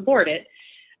just support it.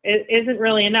 It isn't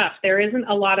really enough. There isn't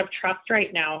a lot of trust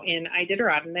right now in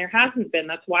Iditarod, and there hasn't been.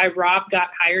 That's why Rob got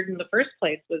hired in the first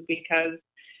place, was because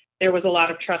there was a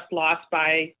lot of trust lost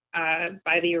by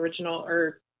the original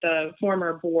or the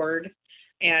former board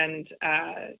and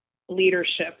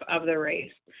leadership of the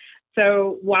race.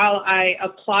 So while I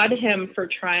applaud him for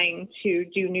trying to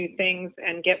do new things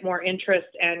and get more interest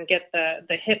and get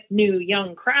the hip, new,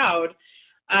 young crowd,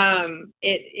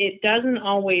 it doesn't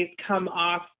always come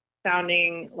off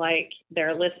sounding like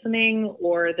they're listening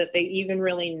or that they even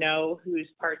really know who's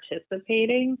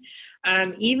participating.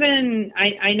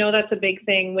 I know that's a big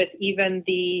thing with even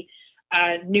the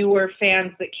newer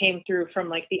fans that came through from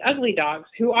like the Ugly Dogs,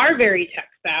 who are very tech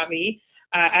savvy,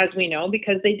 as we know,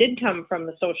 because they did come from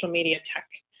the social media tech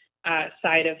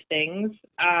side of things.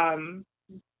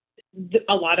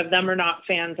 A lot of them are not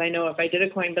fans, I know, of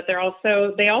Iditacoin, but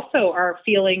they also are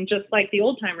feeling just like the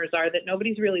old timers are, that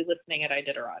nobody's really listening at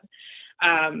Iditarod.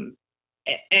 And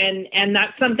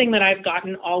that's something that I've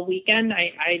gotten all weekend.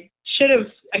 I should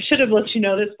have let you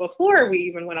know this before we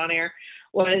even went on air.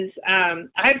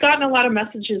 I've gotten a lot of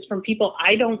messages from people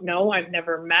I don't know, I've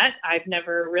never met, I've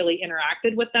never really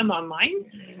interacted with them online.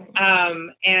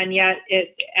 And yet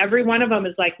every one of them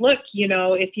is like, look,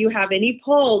 if you have any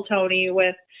pull, Toni,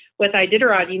 with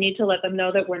Iditarod, you need to let them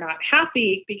know that we're not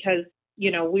happy because,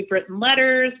 we've written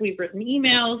letters, we've written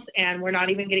emails, and we're not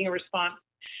even getting a response,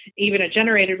 even a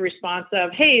generated response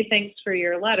of, hey, thanks for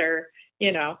your letter,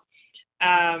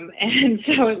 And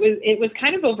so it was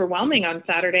kind of overwhelming on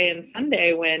Saturday and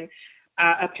Sunday when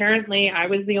apparently I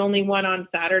was the only one on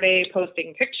Saturday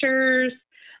posting pictures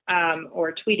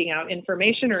or tweeting out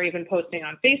information or even posting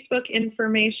on Facebook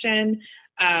information.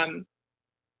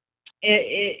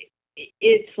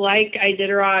 It's like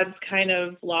Iditarod's kind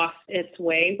of lost its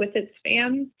way with its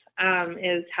fans,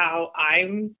 is how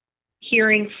I'm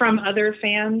hearing from other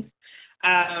fans.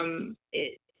 I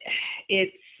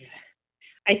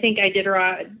think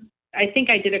Iditarod, I think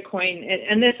Iditacoin,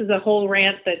 and this is a whole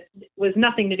rant that was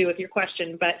nothing to do with your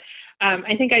question, but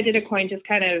I think Iditacoin just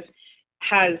kind of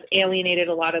has alienated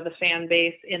a lot of the fan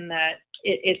base in that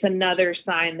it's another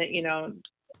sign that, you know,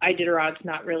 Iditarod's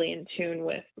not really in tune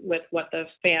with what the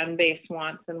fan base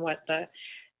wants and what the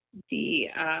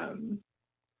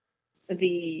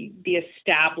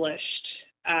established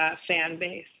fan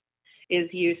base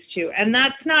is used to. And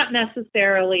that's not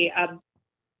necessarily a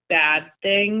bad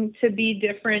thing to be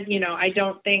different. You know, I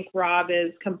don't think Rob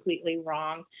is completely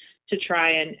wrong to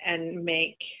try and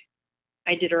make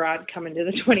Iditarod come into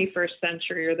the 21st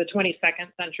century or the 22nd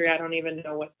century. I don't even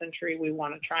know what century we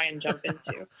want to try and jump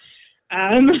into.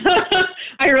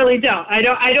 I really don't. I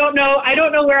don't know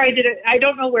where I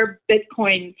don't know where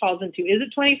Bitcoin falls into. Is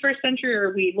it 21st century, or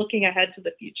are we looking ahead to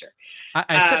the future?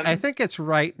 I think it's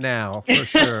right now for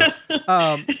sure.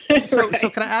 So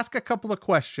can I ask a couple of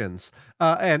questions?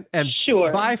 And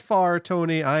sure. By far,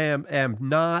 Toni, I am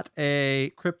not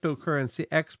a cryptocurrency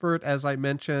expert, as I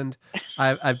mentioned.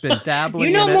 I've been dabbling.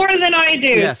 You know in more it. than I do,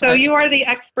 yes, so you are the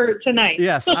expert tonight.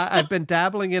 Yes, I've been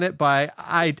dabbling in it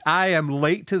I am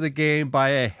late to the game by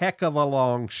a heck of a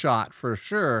long shot for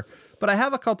sure. But I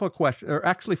have a couple of questions, or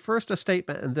actually first a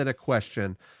statement and then a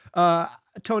question.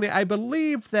 Toni, I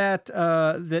believe that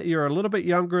you're a little bit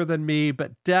younger than me,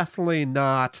 but definitely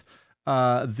not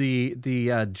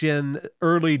the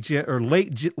early Gen or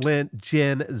late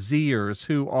Gen Zers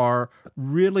who are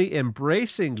really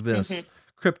embracing this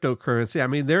cryptocurrency. I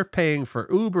mean, they're paying for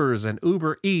Ubers and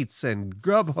Uber Eats and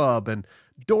Grubhub and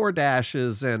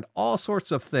DoorDashes and all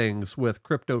sorts of things with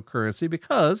cryptocurrency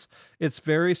because it's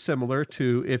very similar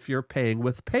to if you're paying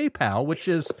with PayPal, which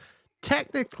is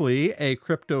technically a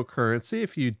cryptocurrency.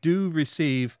 If you do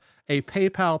receive a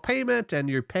PayPal payment and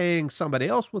you're paying somebody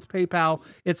else with PayPal,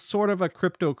 it's sort of a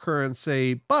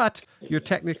cryptocurrency, but you're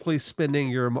technically spending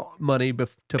your money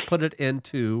to put it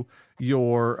into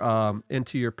your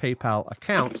PayPal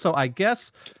account. So I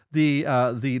guess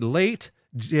the late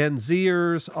Gen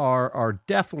Zers are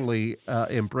definitely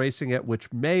embracing it,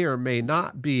 which may or may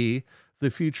not be the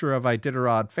future of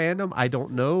Iditarod fandom. I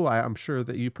don't know. I'm sure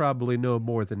that you probably know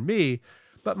more than me.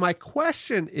 But my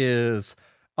question is,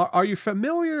 are you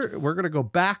familiar? We're going to go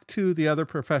back to the other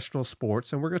professional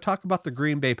sports, and we're going to talk about the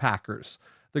Green Bay Packers.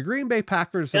 The Green Bay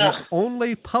Packers are the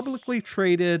only publicly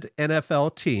traded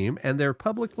NFL team, and they're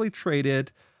publicly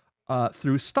traded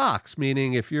through stocks,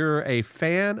 meaning if you're a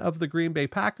fan of the Green Bay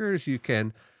Packers, you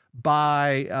can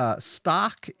buy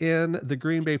stock in the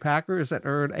Green Bay Packers and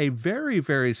earn a very,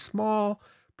 very small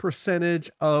percentage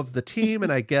of the team.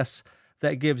 And I guess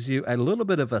that gives you a little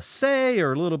bit of a say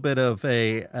or a little bit of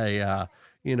a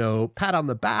pat on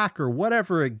the back or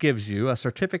whatever it gives you, a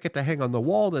certificate to hang on the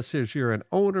wall that says you're an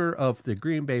owner of the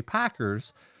Green Bay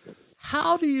Packers.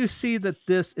 How do you see that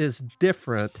this is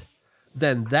different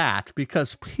than that?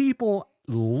 Because people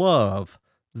love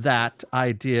that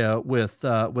idea with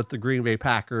the Green Bay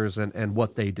Packers and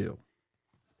what they do.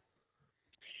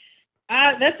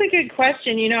 That's a good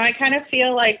question. You know, I kind of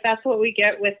feel like that's what we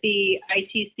get with the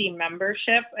ITC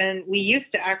membership. And we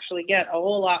used to actually get a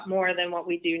whole lot more than what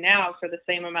we do now for the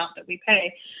same amount that we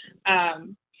pay.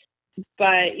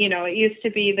 But, you know, it used to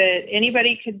be that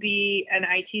anybody could be an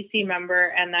ITC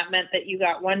member, and that meant that you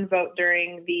got one vote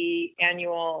during the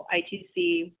annual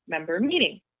ITC member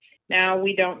meeting. Now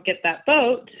we don't get that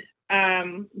vote.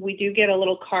 We do get a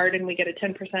little card, and we get a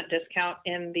 10% discount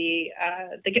in the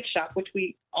gift shop, which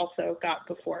we also got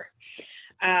before.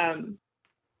 And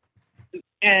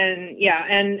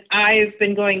I've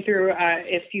been going through,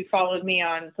 if you followed me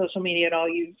on social media at all,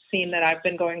 you've seen that I've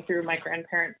been going through my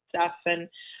grandparents' stuff, and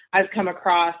I've come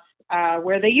across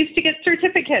where they used to get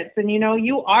certificates, and, you know,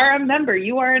 you are a member,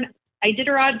 you are an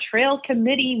Iditarod Trail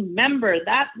Committee member.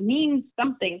 That means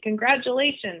something.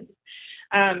 Congratulations.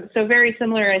 So very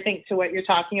similar, I think, to what you're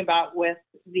talking about with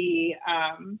the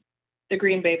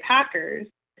Green Bay Packers.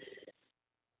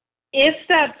 If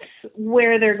that's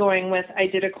where they're going with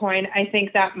Iditacoin, I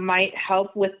think that might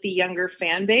help with the younger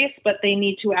fan base, but they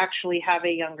need to actually have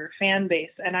a younger fan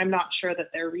base, and I'm not sure that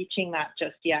they're reaching that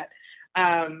just yet.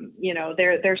 You know,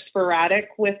 they're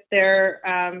sporadic with their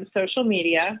social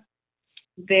media.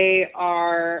 they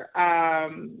are,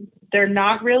 they're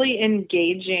not really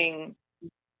engaging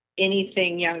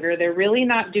anything younger. They're really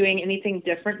not doing anything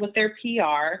different with their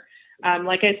PR.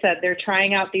 Like I said, they're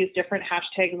trying out these different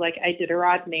hashtags like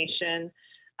Iditarod Nation,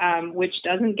 which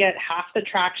doesn't get half the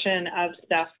traction of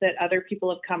stuff that other people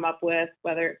have come up with,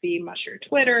 whether it be Musher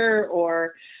Twitter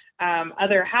or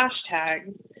other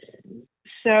hashtags.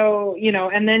 So, you know,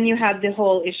 and then you had the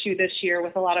whole issue this year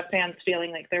with a lot of fans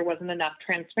feeling like there wasn't enough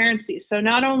transparency. So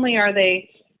not only are they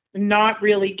not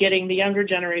really getting the younger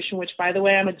generation, which, by the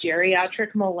way, I'm a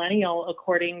geriatric millennial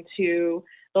according to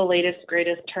the latest,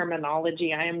 greatest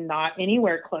terminology. I am not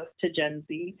anywhere close to Gen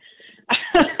Z.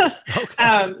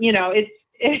 Okay. You know,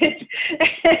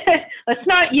 let's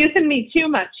not youth-en me too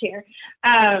much here.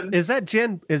 Is that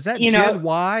Gen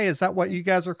Y? Is that what you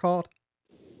guys are called?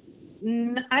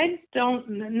 I don't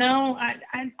know.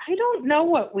 I don't know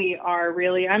what we are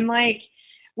really. I'm like,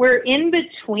 we're in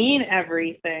between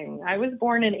everything. I was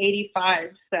born in 85,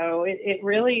 so it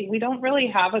really, we don't really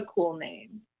have a cool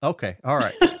name. Okay. All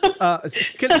right.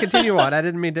 Continue on. I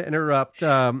didn't mean to interrupt.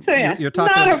 So yeah, you're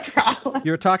talking, not a problem.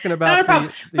 You're talking about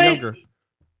the younger.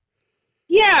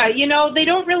 Yeah, you know, they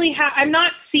don't really have, I'm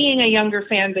not seeing a younger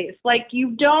fan base. Like,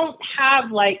 you don't have,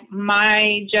 like,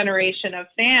 my generation of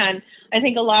fan. I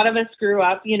think a lot of us grew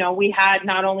up, you know, we had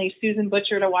not only Susan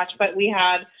Butcher to watch, but we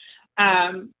had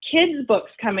kids'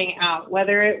 books coming out,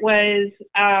 whether it was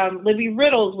Libby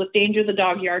Riddles with Danger the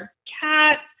Dog Yard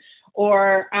Cat,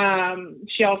 or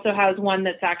she also has one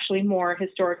that's actually more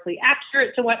historically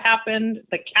accurate to what happened.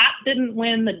 The cat didn't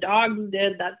win, the dogs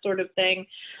did, that sort of thing.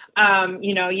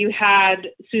 You know, you had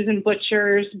Susan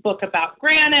Butcher's book about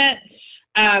Granite.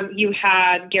 You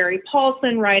had Gary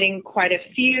Paulson writing quite a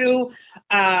few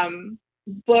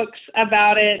books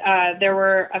about it. There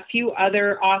were a few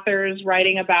other authors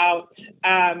writing about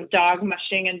dog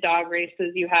mushing and dog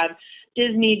races. You had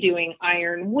Disney doing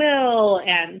Iron Will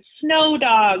and Snow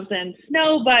Dogs and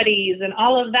Snow Buddies and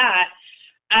all of that.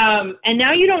 And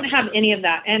now you don't have any of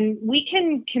that. And we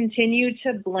can continue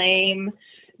to blame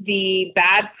the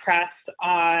bad press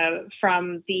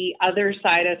from the other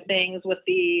side of things with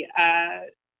the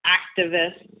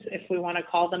activists, if we want to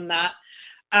call them that.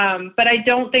 But I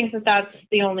don't think that that's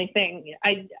the only thing.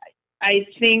 I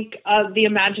think the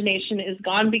imagination is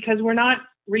gone because we're not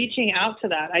reaching out to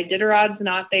that. Iditarod's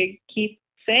not. They keep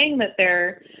saying that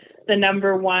they're the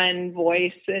number one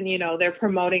voice and, you know, they're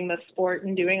promoting the sport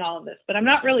and doing all of this, but I'm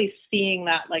not really seeing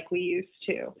that like we used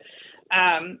to.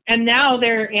 And now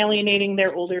they're alienating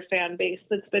their older fan base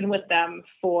that's been with them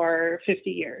for 50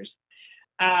 years.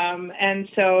 And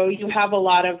so you have a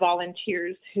lot of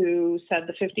volunteers who said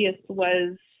the 50th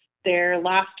was their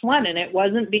last one. And it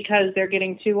wasn't because they're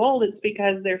getting too old. It's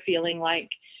because they're feeling like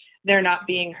they're not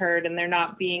being heard and they're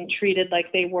not being treated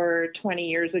like they were 20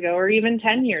 years ago or even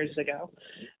 10 years ago.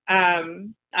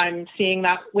 I'm seeing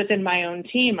that within my own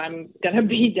team. I'm going to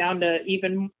be down to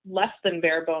even less than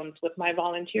bare bones with my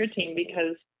volunteer team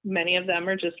because many of them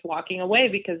are just walking away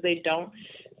because they don't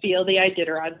feel the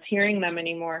Iditarods hearing them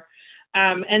anymore.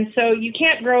 And so you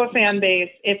can't grow a fan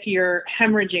base if you're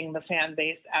hemorrhaging the fan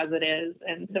base as it is.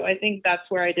 And so I think that's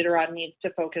where Iditarod needs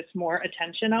to focus more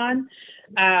attention on.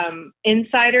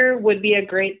 Insider would be a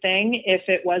great thing if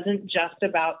it wasn't just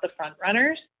about the front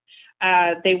runners.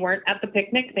 They weren't at the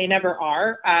picnic. They never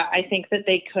are. I think that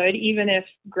they could, even if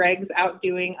Greg's out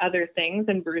doing other things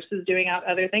and Bruce is doing out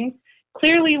other things.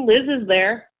 Clearly Liz is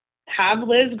there. Have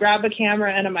Liz grab a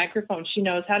camera and a microphone. She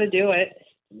knows how to do it.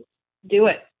 Do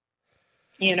it.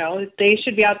 You know, they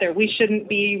should be out there. We shouldn't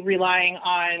be relying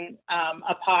on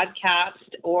a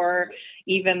podcast or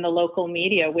even the local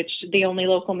media, which the only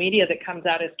local media that comes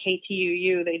out is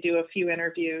KTUU. They do a few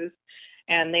interviews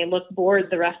and they look bored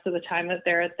the rest of the time that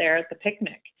they're there at the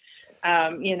picnic.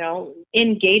 You know,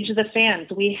 engage the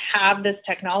fans. We have this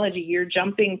technology. You're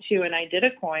jumping to an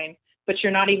IditaCoin, but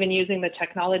you're not even using the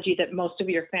technology that most of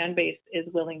your fan base is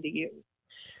willing to use.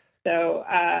 So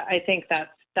I think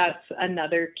that's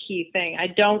another key thing. I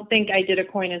don't think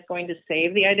IditaCoin is going to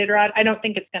save the Iditarod. I don't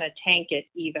think it's going to tank it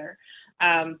either.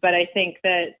 But I think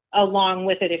that along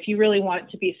with it, if you really want it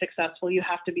to be successful, you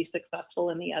have to be successful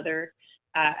in the other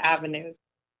avenues.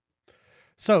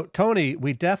 So, Toni,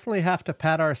 we definitely have to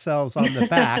pat ourselves on the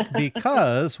back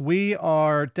because we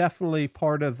are definitely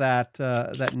part of that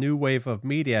new wave of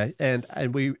media. And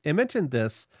we mentioned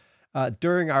this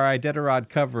during our Iditarod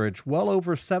coverage, well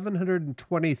over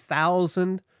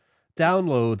 720,000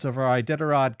 downloads of our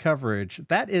Iditarod coverage.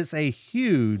 That is a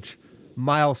huge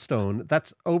milestone.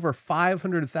 That's over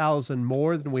 500,000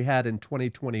 more than we had in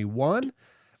 2021.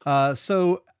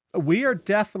 So we are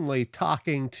definitely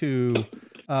talking to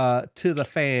to the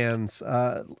fans,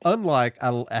 unlike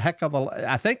a heck of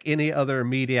I think any other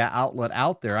media outlet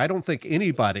out there. I don't think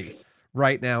anybody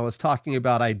right now is talking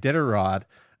about Iditarod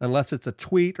unless it's a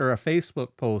tweet or a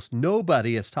Facebook post.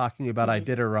 Nobody is talking about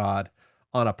Iditarod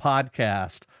on a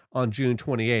podcast on June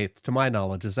 28th, to my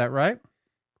knowledge. Is that right?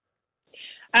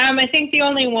 I think the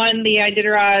only one, the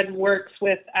Iditarod, works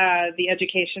with the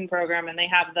education program, and they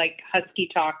have like Husky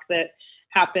Talk that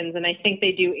happens, and I think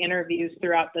they do interviews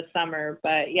throughout the summer.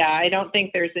 But yeah, I don't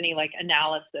think there's any like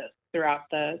analysis throughout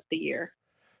the year.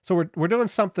 So we're doing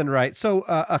something right. So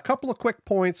a couple of quick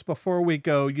points before we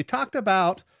go. You talked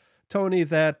about, Toni,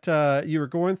 that you were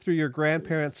going through your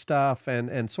grandparents' stuff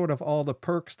and sort of all the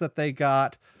perks that they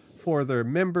got for their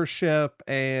membership,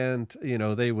 and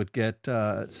they would get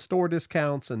store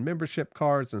discounts and membership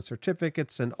cards and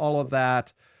certificates and all of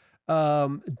that.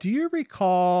 Do you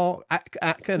recall,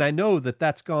 and I know that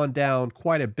that's gone down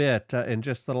quite a bit in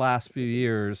just the last few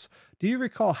years, do you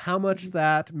recall how much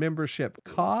that membership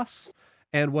costs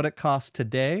and what it costs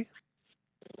today?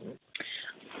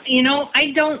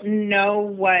 I don't know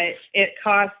what it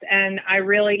costs, and I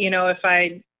really, if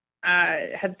I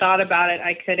had thought about it,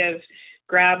 I could have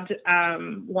grabbed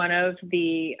one of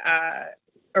the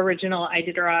original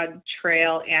Iditarod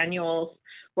Trail annuals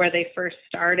where they first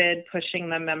started pushing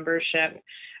the membership.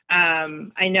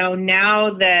 I know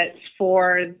now that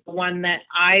for the one that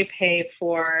I pay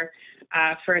for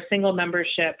a single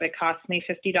membership, it costs me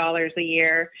 $50 a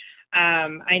year.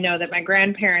 I know that my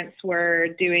grandparents were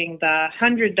doing the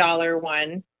 $100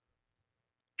 one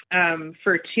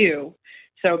for two.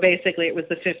 So basically it was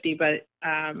the 50, but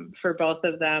for both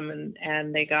of them,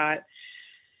 and they got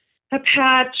a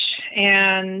patch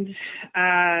and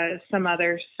some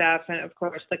other stuff, and of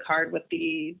course the card with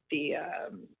the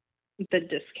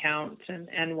discount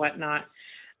and whatnot.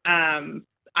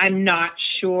 I'm not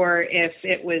sure if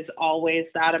it was always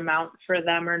that amount for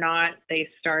them or not. They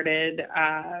started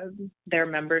their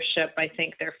membership, I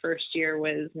think their first year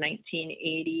was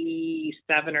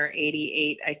 1987 or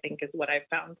 88, I think is what I've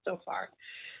found so far.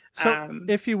 So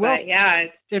if you will,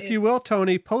 you will,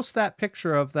 Toni, post that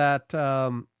picture of that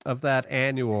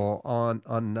annual on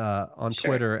Sure.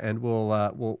 Twitter, and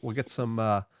we'll get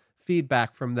some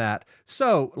feedback from that.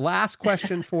 So last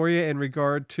question for you in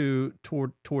regard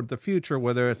toward the future,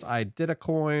 whether it's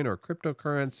IditaCoin or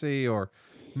cryptocurrency or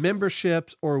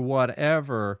memberships or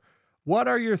whatever. What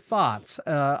are your thoughts?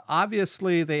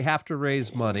 Obviously, they have to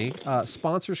raise money.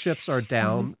 Sponsorships are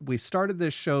down. We started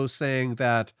this show saying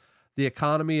that the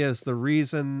economy is the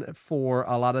reason for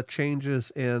a lot of changes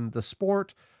in the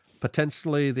sport,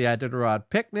 potentially the Iditarod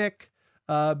picnic,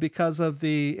 because of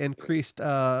the increased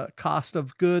cost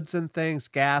of goods and things,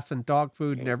 gas and dog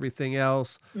food and everything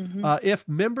else. If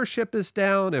membership is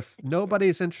down, if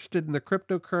nobody's interested in the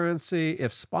cryptocurrency,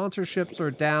 if sponsorships are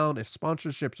down, if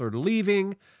sponsorships are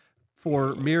leaving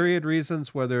for myriad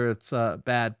reasons, whether it's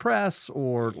bad press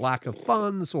or lack of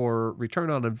funds or return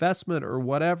on investment or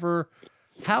whatever,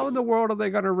 how in the world are they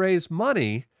going to raise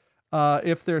money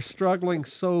if they're struggling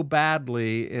so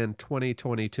badly in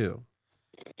 2022?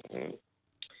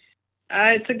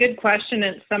 It's a good question.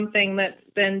 It's something that's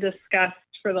been discussed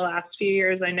for the last few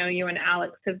years. I know you and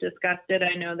Alex have discussed it.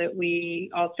 I know that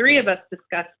all three of us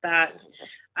discussed that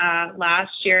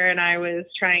last year, and I was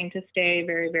trying to stay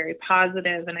very, very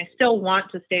positive, and I still want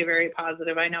to stay very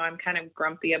positive. I know I'm kind of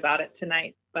grumpy about it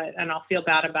tonight, and I'll feel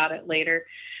bad about it later.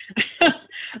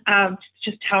 It's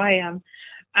just how I am.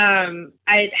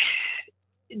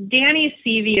 Danny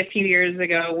Seavey, a few years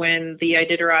ago, when the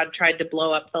Iditarod tried to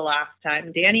blow up the last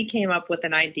time, Danny came up with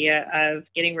an idea of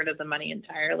getting rid of the money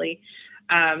entirely.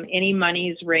 Any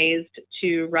monies raised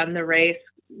to run the race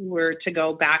were to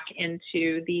go back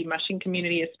into the mushing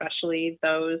community, especially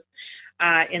those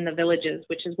in the villages,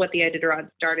 which is what the Iditarod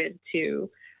started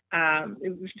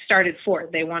for.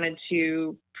 They wanted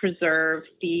to preserve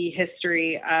the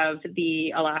history of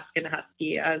the Alaskan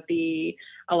Husky, of the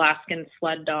Alaskan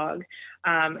sled dog,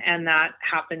 and that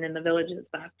happened in the villages.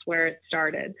 That's where it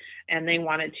started, and they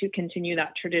wanted to continue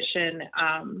that tradition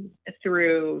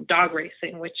through dog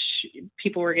racing, which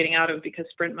people were getting out of because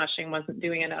sprint mushing wasn't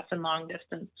doing enough in long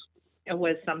distance. It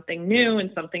was something new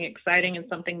and something exciting and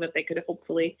something that they could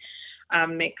hopefully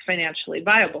make financially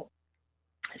viable.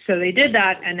 So they did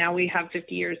that, and now we have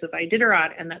 50 years of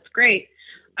Iditarod, and that's great.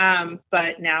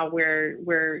 But now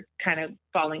we're kind of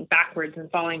falling backwards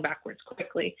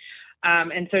quickly.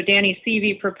 And so Danny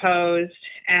Seavey proposed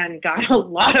and got a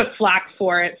lot of flack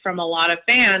for it from a lot of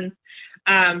fans.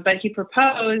 But he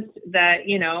proposed that,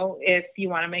 if you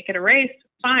want to make it a race,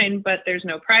 fine, but there's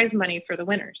no prize money for the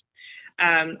winners.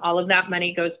 All of that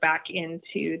money goes back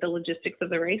into the logistics of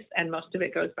the race, and most of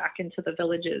it goes back into the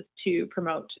villages to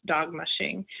promote dog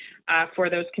mushing for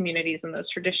those communities and those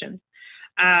traditions.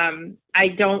 I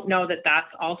don't know that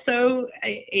that's also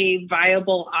a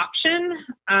viable option,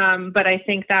 but I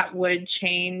think that would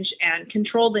change and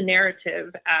control the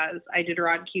narrative, as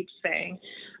Iditarod keeps saying,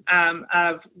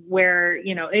 of where,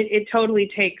 it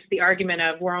totally takes the argument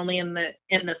of we're only in this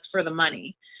for the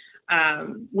money,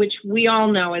 which we all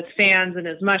know as fans and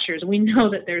as mushers, we know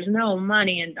that there's no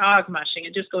money in dog mushing.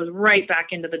 It just goes right back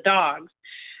into the dogs.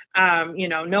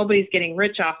 Nobody's getting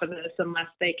rich off of this unless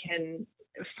they can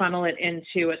funnel it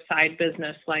into a side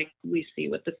business like we see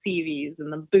with the CVs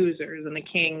and the boozers and the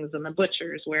kings and the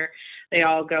butchers, where they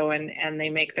all go and they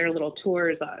make their little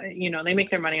tours, they make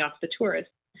their money off the tourists.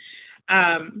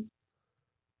 I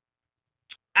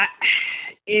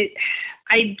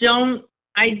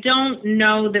don't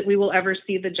know that we will ever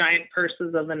see the giant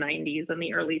purses of the 90s and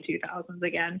the early 2000s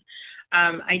again.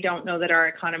 I don't know that our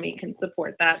economy can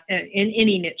support that in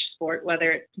any niche sport,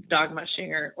 whether it's dog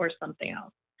mushing or something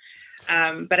else.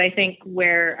 But I think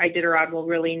where Iditarod will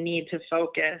really need to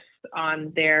focus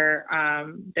on their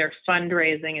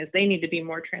fundraising is they need to be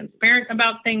more transparent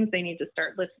about things. They need to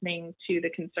start listening to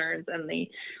the concerns and the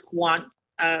wants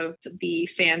of the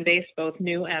fan base, both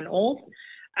new and old.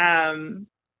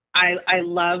 I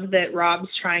love that Rob's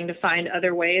trying to find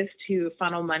other ways to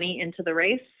funnel money into the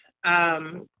race.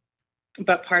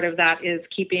 But part of that is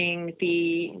keeping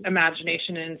the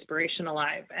imagination and inspiration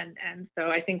alive. And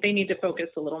so I think they need to focus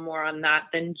a little more on that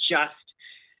than just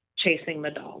chasing the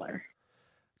dollar.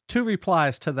 2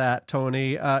 replies to that,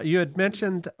 Toni. You had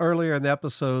mentioned earlier in the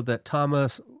episode that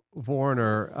Thomas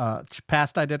Warner,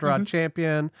 past Iditarod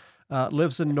champion,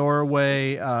 lives in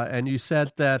Norway, and you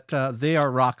said that they are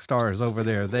rock stars over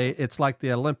there. It's like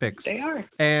the Olympics. They are.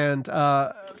 And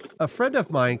a friend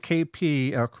of mine,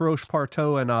 KP, Karosh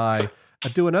Forto, and I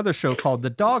do another show called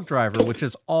The Dog Driver, which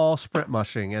is all sprint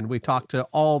mushing. And we talk to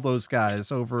all those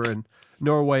guys over in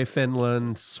Norway,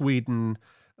 Finland, Sweden,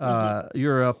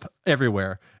 Europe,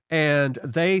 everywhere. And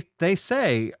they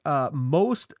say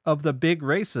most of the big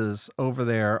races over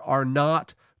there are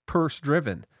not purse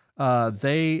driven.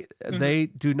 They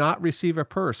do not receive a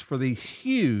purse for these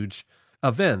huge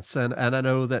events. And I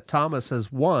know that Thomas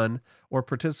has won or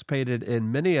participated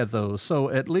in many of those. So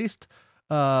at least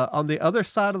on the other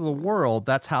side of the world,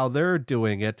 that's how they're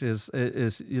doing it, is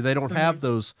they don't have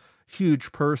those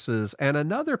huge purses. And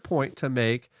another point to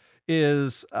make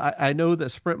is I know that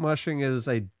sprint mushing is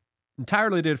a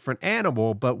entirely different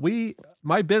animal, but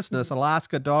my business,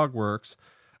 Alaska Dog Works,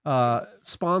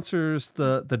 sponsors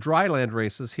the dryland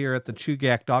races here at the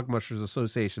Chugach Dog Mushers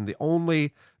Association, the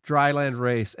only dryland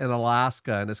race in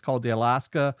Alaska, and it's called the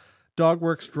Alaska Dog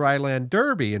Works Dryland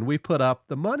Derby, and we put up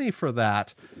the money for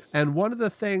that. And one of the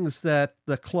things that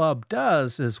the club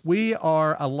does is we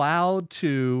are allowed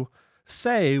to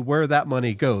say where that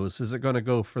money goes. Is it going to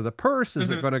go for the purse? Is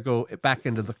it going to go back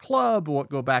into the club? Will it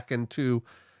go back into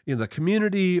the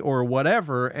community or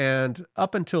whatever? And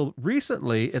up until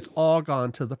recently, it's all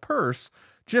gone to the purse,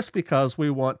 just because we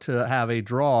want to have a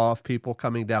draw of people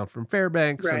coming down from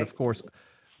Fairbanks, and of course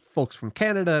folks from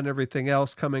Canada and everything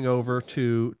else coming over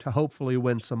to hopefully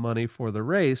win some money for the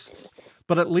race.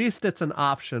 But at least it's an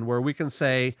option where we can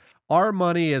say our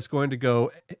money is going to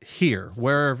go here,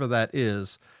 wherever that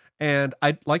is. And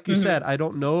like you said, I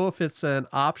don't know if it's an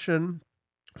option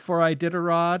for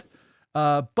Iditarod,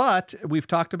 but we've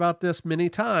talked about this many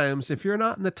times. If you're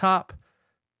not in the top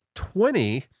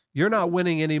 20, you're not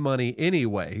winning any money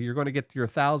anyway. You're going to get your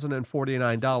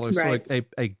 $1,049. Right. So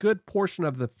a good portion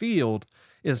of the field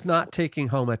is not taking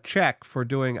home a check for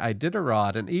doing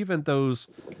Iditarod. And even those,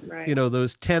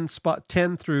 those 10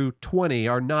 through 20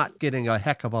 are not getting a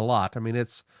heck of a lot. I mean,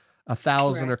 it's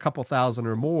 1,000 or a couple thousand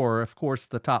or more. Of course,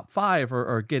 the top 5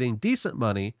 are getting decent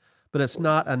money, but it's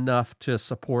not enough to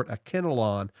support a kennel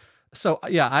on. So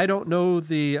yeah, I don't know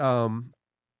the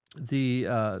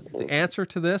answer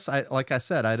to this. Like I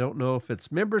said, I don't know if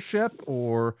it's membership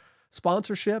or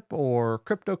sponsorship or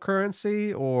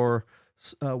cryptocurrency or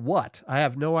what. I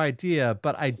have no idea.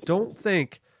 But I don't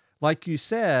think, like you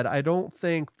said, I don't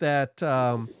think that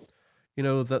the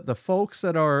folks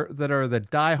that are the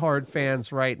diehard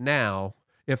fans right now,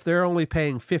 if they're only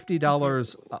paying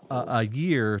 $50 a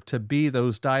year to be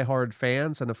those diehard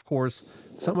fans, and of course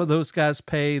some of those guys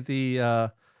pay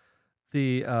the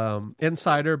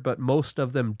insider, but most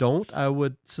of them don't, I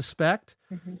would suspect.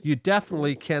 You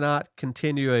definitely cannot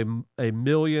continue a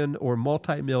million or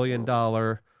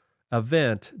multi-million-dollar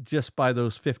event just by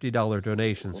those $50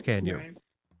 donations, can you? Right.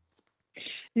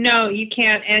 No, you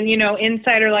can't. And,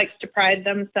 Insider likes to pride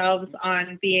themselves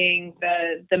on being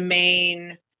the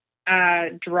main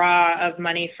draw of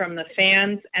money from the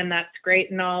fans, and that's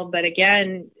great and all. But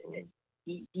again,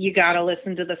 you got to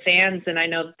listen to the fans. And I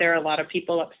know that there are a lot of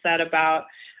people upset about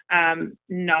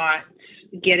not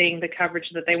getting the coverage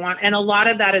that they want. And a lot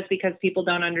of that is because people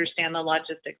don't understand the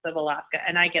logistics of Alaska.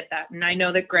 And I get that. And I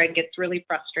know that Greg gets really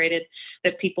frustrated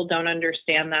that people don't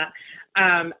understand that.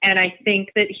 And I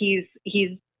think that he's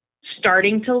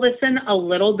starting to listen a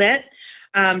little bit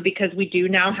because we do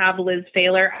now have Liz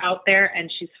Failer out there,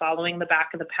 and she's following the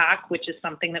back of the pack, which is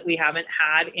something that we haven't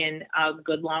had in a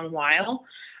good long while.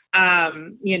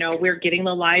 We're getting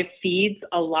the live feeds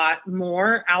a lot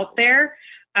more out there.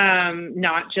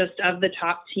 Not just of the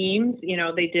top teams.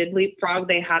 They did leapfrog.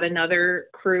 They had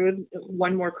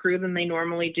one more crew than they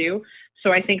normally do.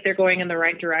 So I think they're going in the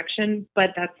right direction,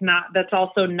 but that's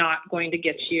also not going to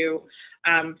get you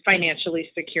financially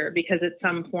secure, because at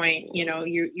some point,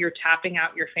 you're tapping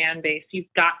out your fan base.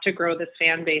 You've got to grow this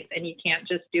fan base, and you can't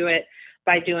just do it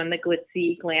by doing the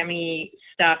glitzy, glammy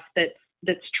stuff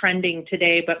that's trending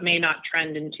today, but may not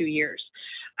trend in 2 years.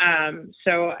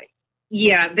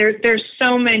 Yeah, there's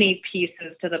so many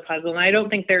pieces to the puzzle, and I don't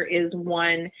think there is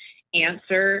one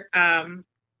answer.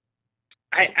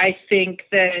 I think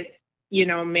that,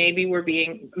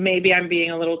 maybe I'm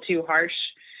being a little too harsh,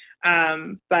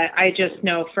 but I just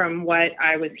know from what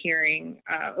I was hearing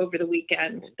over the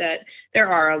weekend that there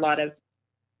are a lot of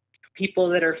people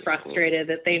that are frustrated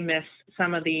that they miss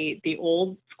some of the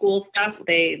old school stuff.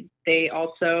 They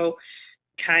also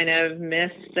kind of miss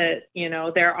that,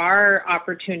 there are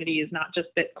opportunities, not just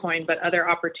Bitcoin, but other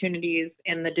opportunities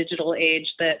in the digital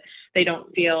age that they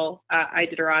don't feel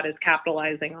Iditarod is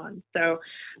capitalizing on. So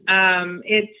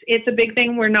it's a big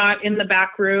thing. We're not in the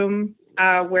back room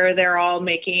where they're all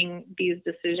making these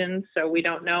decisions, so we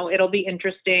don't know. It'll be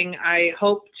interesting. I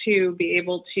hope to be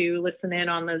able to listen in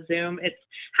on the Zoom. It's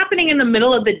happening in the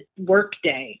middle of the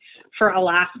workday for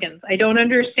Alaskans. I don't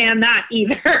understand that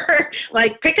either.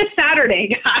 Like, pick a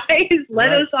Saturday, guys.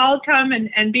 Let us all come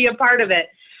and be a part of it.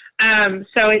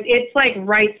 So it's like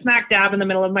right smack dab in the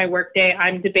middle of my workday.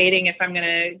 I'm debating if I'm going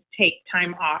to take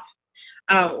time off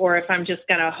or if I'm just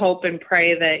going to hope and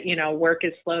pray that, work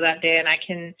is slow that day and I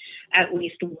can at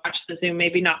least watch the Zoom,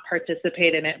 maybe not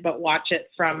participate in it, but watch it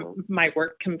from my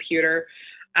work computer.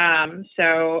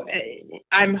 So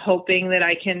I'm hoping that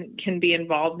I can be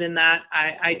involved in that.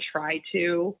 I try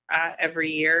to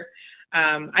every year.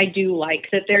 I do like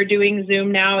that they're doing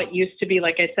Zoom now. It used to be,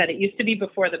 like I said, it used to be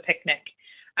before the picnic.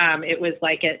 It was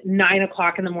like at 9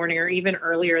 o'clock in the morning or even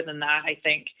earlier than that, I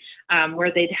think,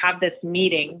 where they'd have this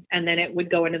meeting and then it would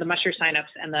go into the musher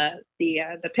signups and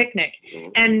the picnic.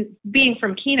 And being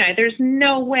from Kenai, there's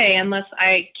no way, unless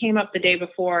I came up the day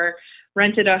before,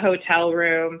 rented a hotel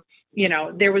room,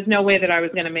 there was no way that I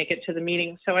was going to make it to the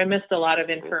meeting. So I missed a lot of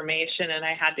information and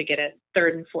I had to get it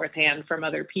third and fourth hand from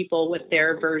other people with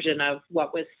their version of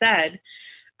what was said.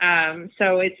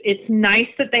 So it's nice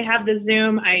that they have the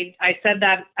Zoom. I said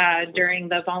that during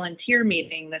the volunteer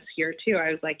meeting this year too.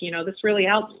 I was like, this really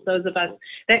helps those of us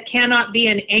that cannot be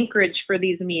in Anchorage for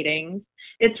these meetings.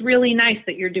 It's really nice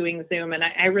that you're doing Zoom, and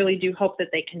I really do hope that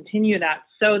they continue that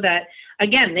so that,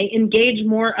 again, they engage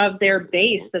more of their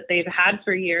base that they've had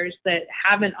for years that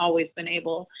haven't always been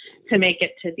able to make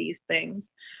it to these things.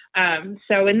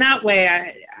 So in that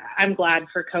way, I'm glad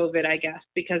for COVID, I guess,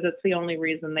 because it's the only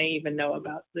reason they even know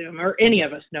about Zoom, or any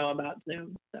of us know about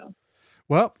Zoom. So,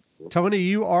 well, Toni,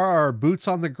 you are our boots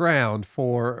on the ground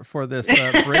for this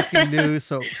breaking news.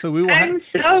 So we will. I'm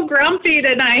so grumpy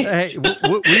tonight. Hey,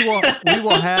 we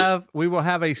will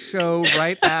have a show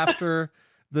right after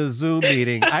the Zoom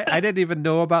meeting. I didn't even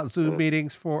know about Zoom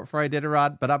meetings for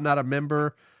Iditarod, but I'm not a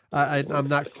member. I'm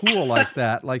not cool like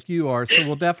that, like you are. So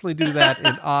we'll definitely do that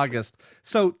in August.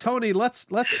 So Toni, let's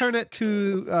turn it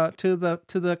to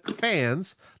the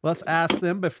fans. Let's ask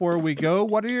them before we go.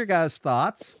 What are your guys'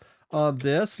 thoughts on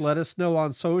this? Let us know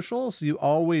on socials. You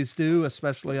always do,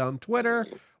 especially on Twitter.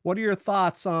 What are your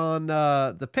thoughts on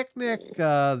the picnic,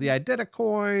 the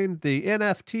IditaCoin, the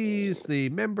NFTs, the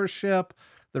membership,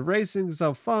 the raisings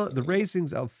of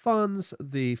funds,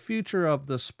 the future of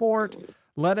the sport?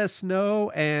 Let us know,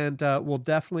 and we'll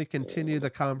definitely continue the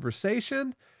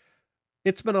conversation.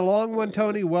 It's been a long one,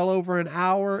 Toni, well over an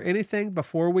hour. Anything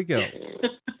before we go?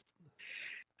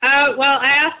 Well, I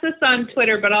asked this on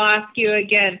Twitter, but I'll ask you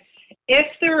again. If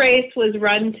the race was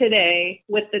run today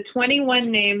with the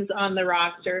 21 names on the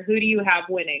roster, who do you have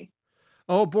winning?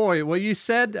 Oh, boy. Well, you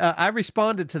said, I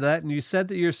responded to that, and you said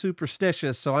that you're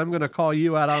superstitious, so I'm going to call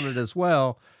you out on it as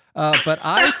well. But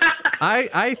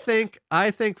I think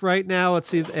right now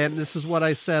it's either, and this is what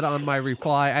I said on my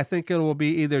reply, I think it will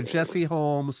be either Jesse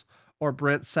Holmes or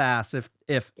Brent Sass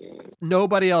if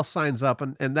nobody else signs up,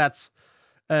 and that's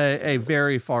a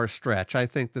very far stretch. I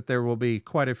think that there will be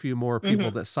quite a few more people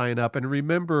that sign up. And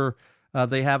remember,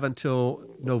 they have until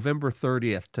November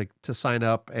 30th to sign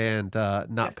up and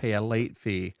not pay a late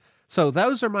fee. So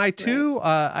those are my two.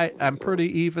 I'm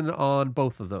pretty even on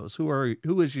both of those.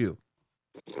 Who is you?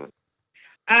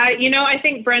 I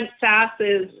think Brent Sass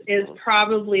is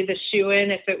probably the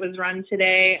shoo-in if it was run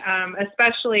today,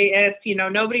 especially if,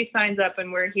 nobody signs up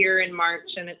and we're here in March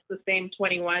and it's the same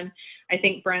 21. I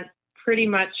think Brent's pretty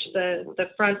much the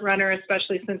front runner,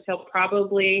 especially since he'll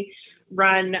probably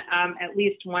run at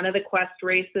least one of the Quest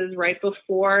races right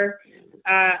before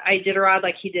Iditarod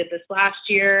like he did this last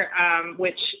year,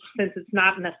 which since it's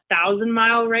not an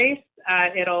 1,000-mile race,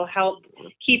 it'll help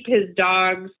keep his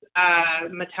dog's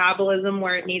metabolism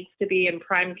where it needs to be in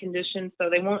prime condition, so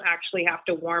they won't actually have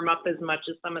to warm up as much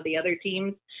as some of the other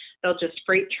teams. They'll just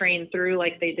freight train through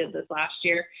like they did this last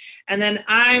year. And then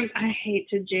I hate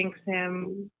to jinx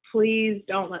him. Please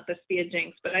don't let this be a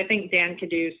jinx, but I think Dan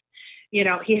Caduce,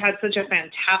 he had such a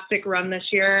fantastic run this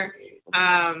year.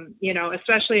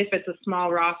 Especially if it's a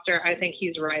small roster, I think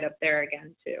he's right up there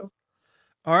again too.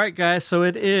 All right, guys. So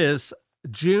it is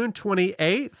June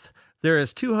 28th. There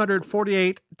is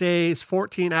 248 days,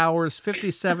 14 hours,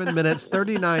 57 minutes,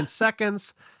 39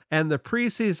 seconds, and the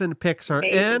preseason picks are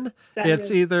in.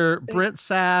 It's either Brent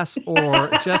Sass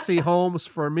or Jesse Holmes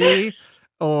for me,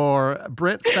 or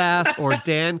Brent Sass or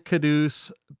Dan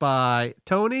Caduce by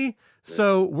Toni.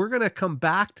 So we're going to come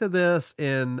back to this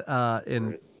in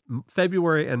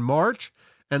February and March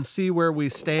and see where we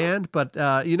stand. But,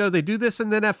 they do this in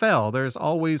the NFL. There's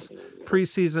always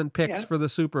preseason picks for the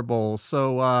Super Bowl.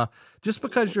 So just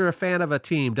because you're a fan of a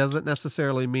team doesn't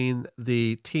necessarily mean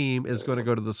the team is going to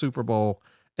go to the Super Bowl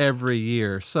every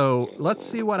year. So let's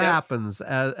see what happens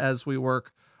as we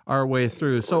work our way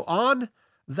through. So on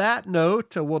that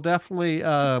note, we'll definitely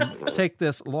take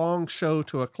this long show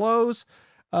to a close.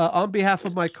 On behalf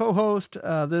of my co-host,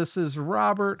 this is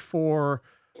Robert for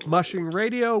Mushing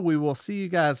Radio. We will see you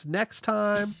guys next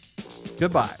time.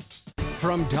 Goodbye.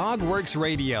 From DogWorks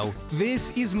Radio, this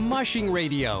is Mushing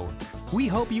Radio. We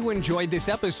hope you enjoyed this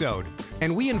episode,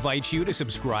 and we invite you to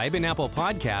subscribe in Apple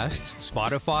Podcasts,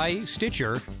 Spotify,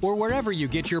 Stitcher, or wherever you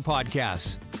get your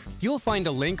podcasts. You'll find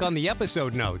a link on the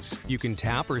episode notes. You can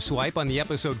tap or swipe on the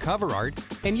episode cover art,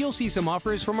 and you'll see some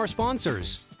offers from our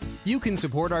sponsors. You can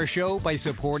support our show by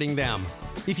supporting them.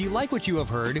 If you like what you have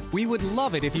heard, we would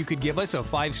love it if you could give us a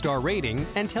 5-star rating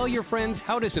and tell your friends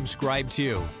how to subscribe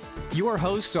too. Your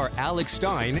hosts are Alex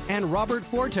Stein and Robert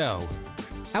Forto.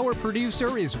 Our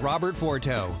producer is Robert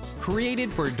Forto,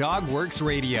 created for DogWorks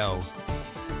Radio.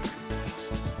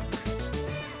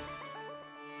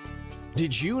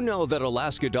 Did you know that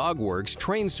Alaska DogWorks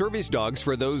trains service dogs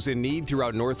for those in need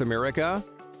throughout North America?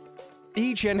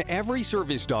 Each and every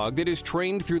service dog that is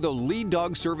trained through the Lead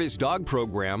Dog Service Dog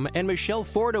Program and Michelle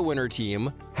Forto and her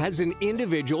team has an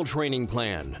individual training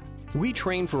plan. We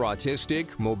train for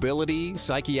autistic, mobility,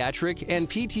 psychiatric, and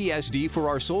PTSD for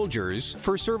our soldiers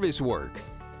for service work.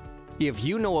 If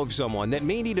you know of someone that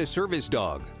may need a service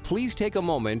dog, please take a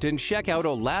moment and check out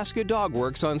Alaska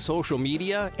DogWorks on social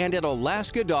media and at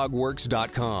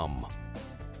alaskadogworks.com.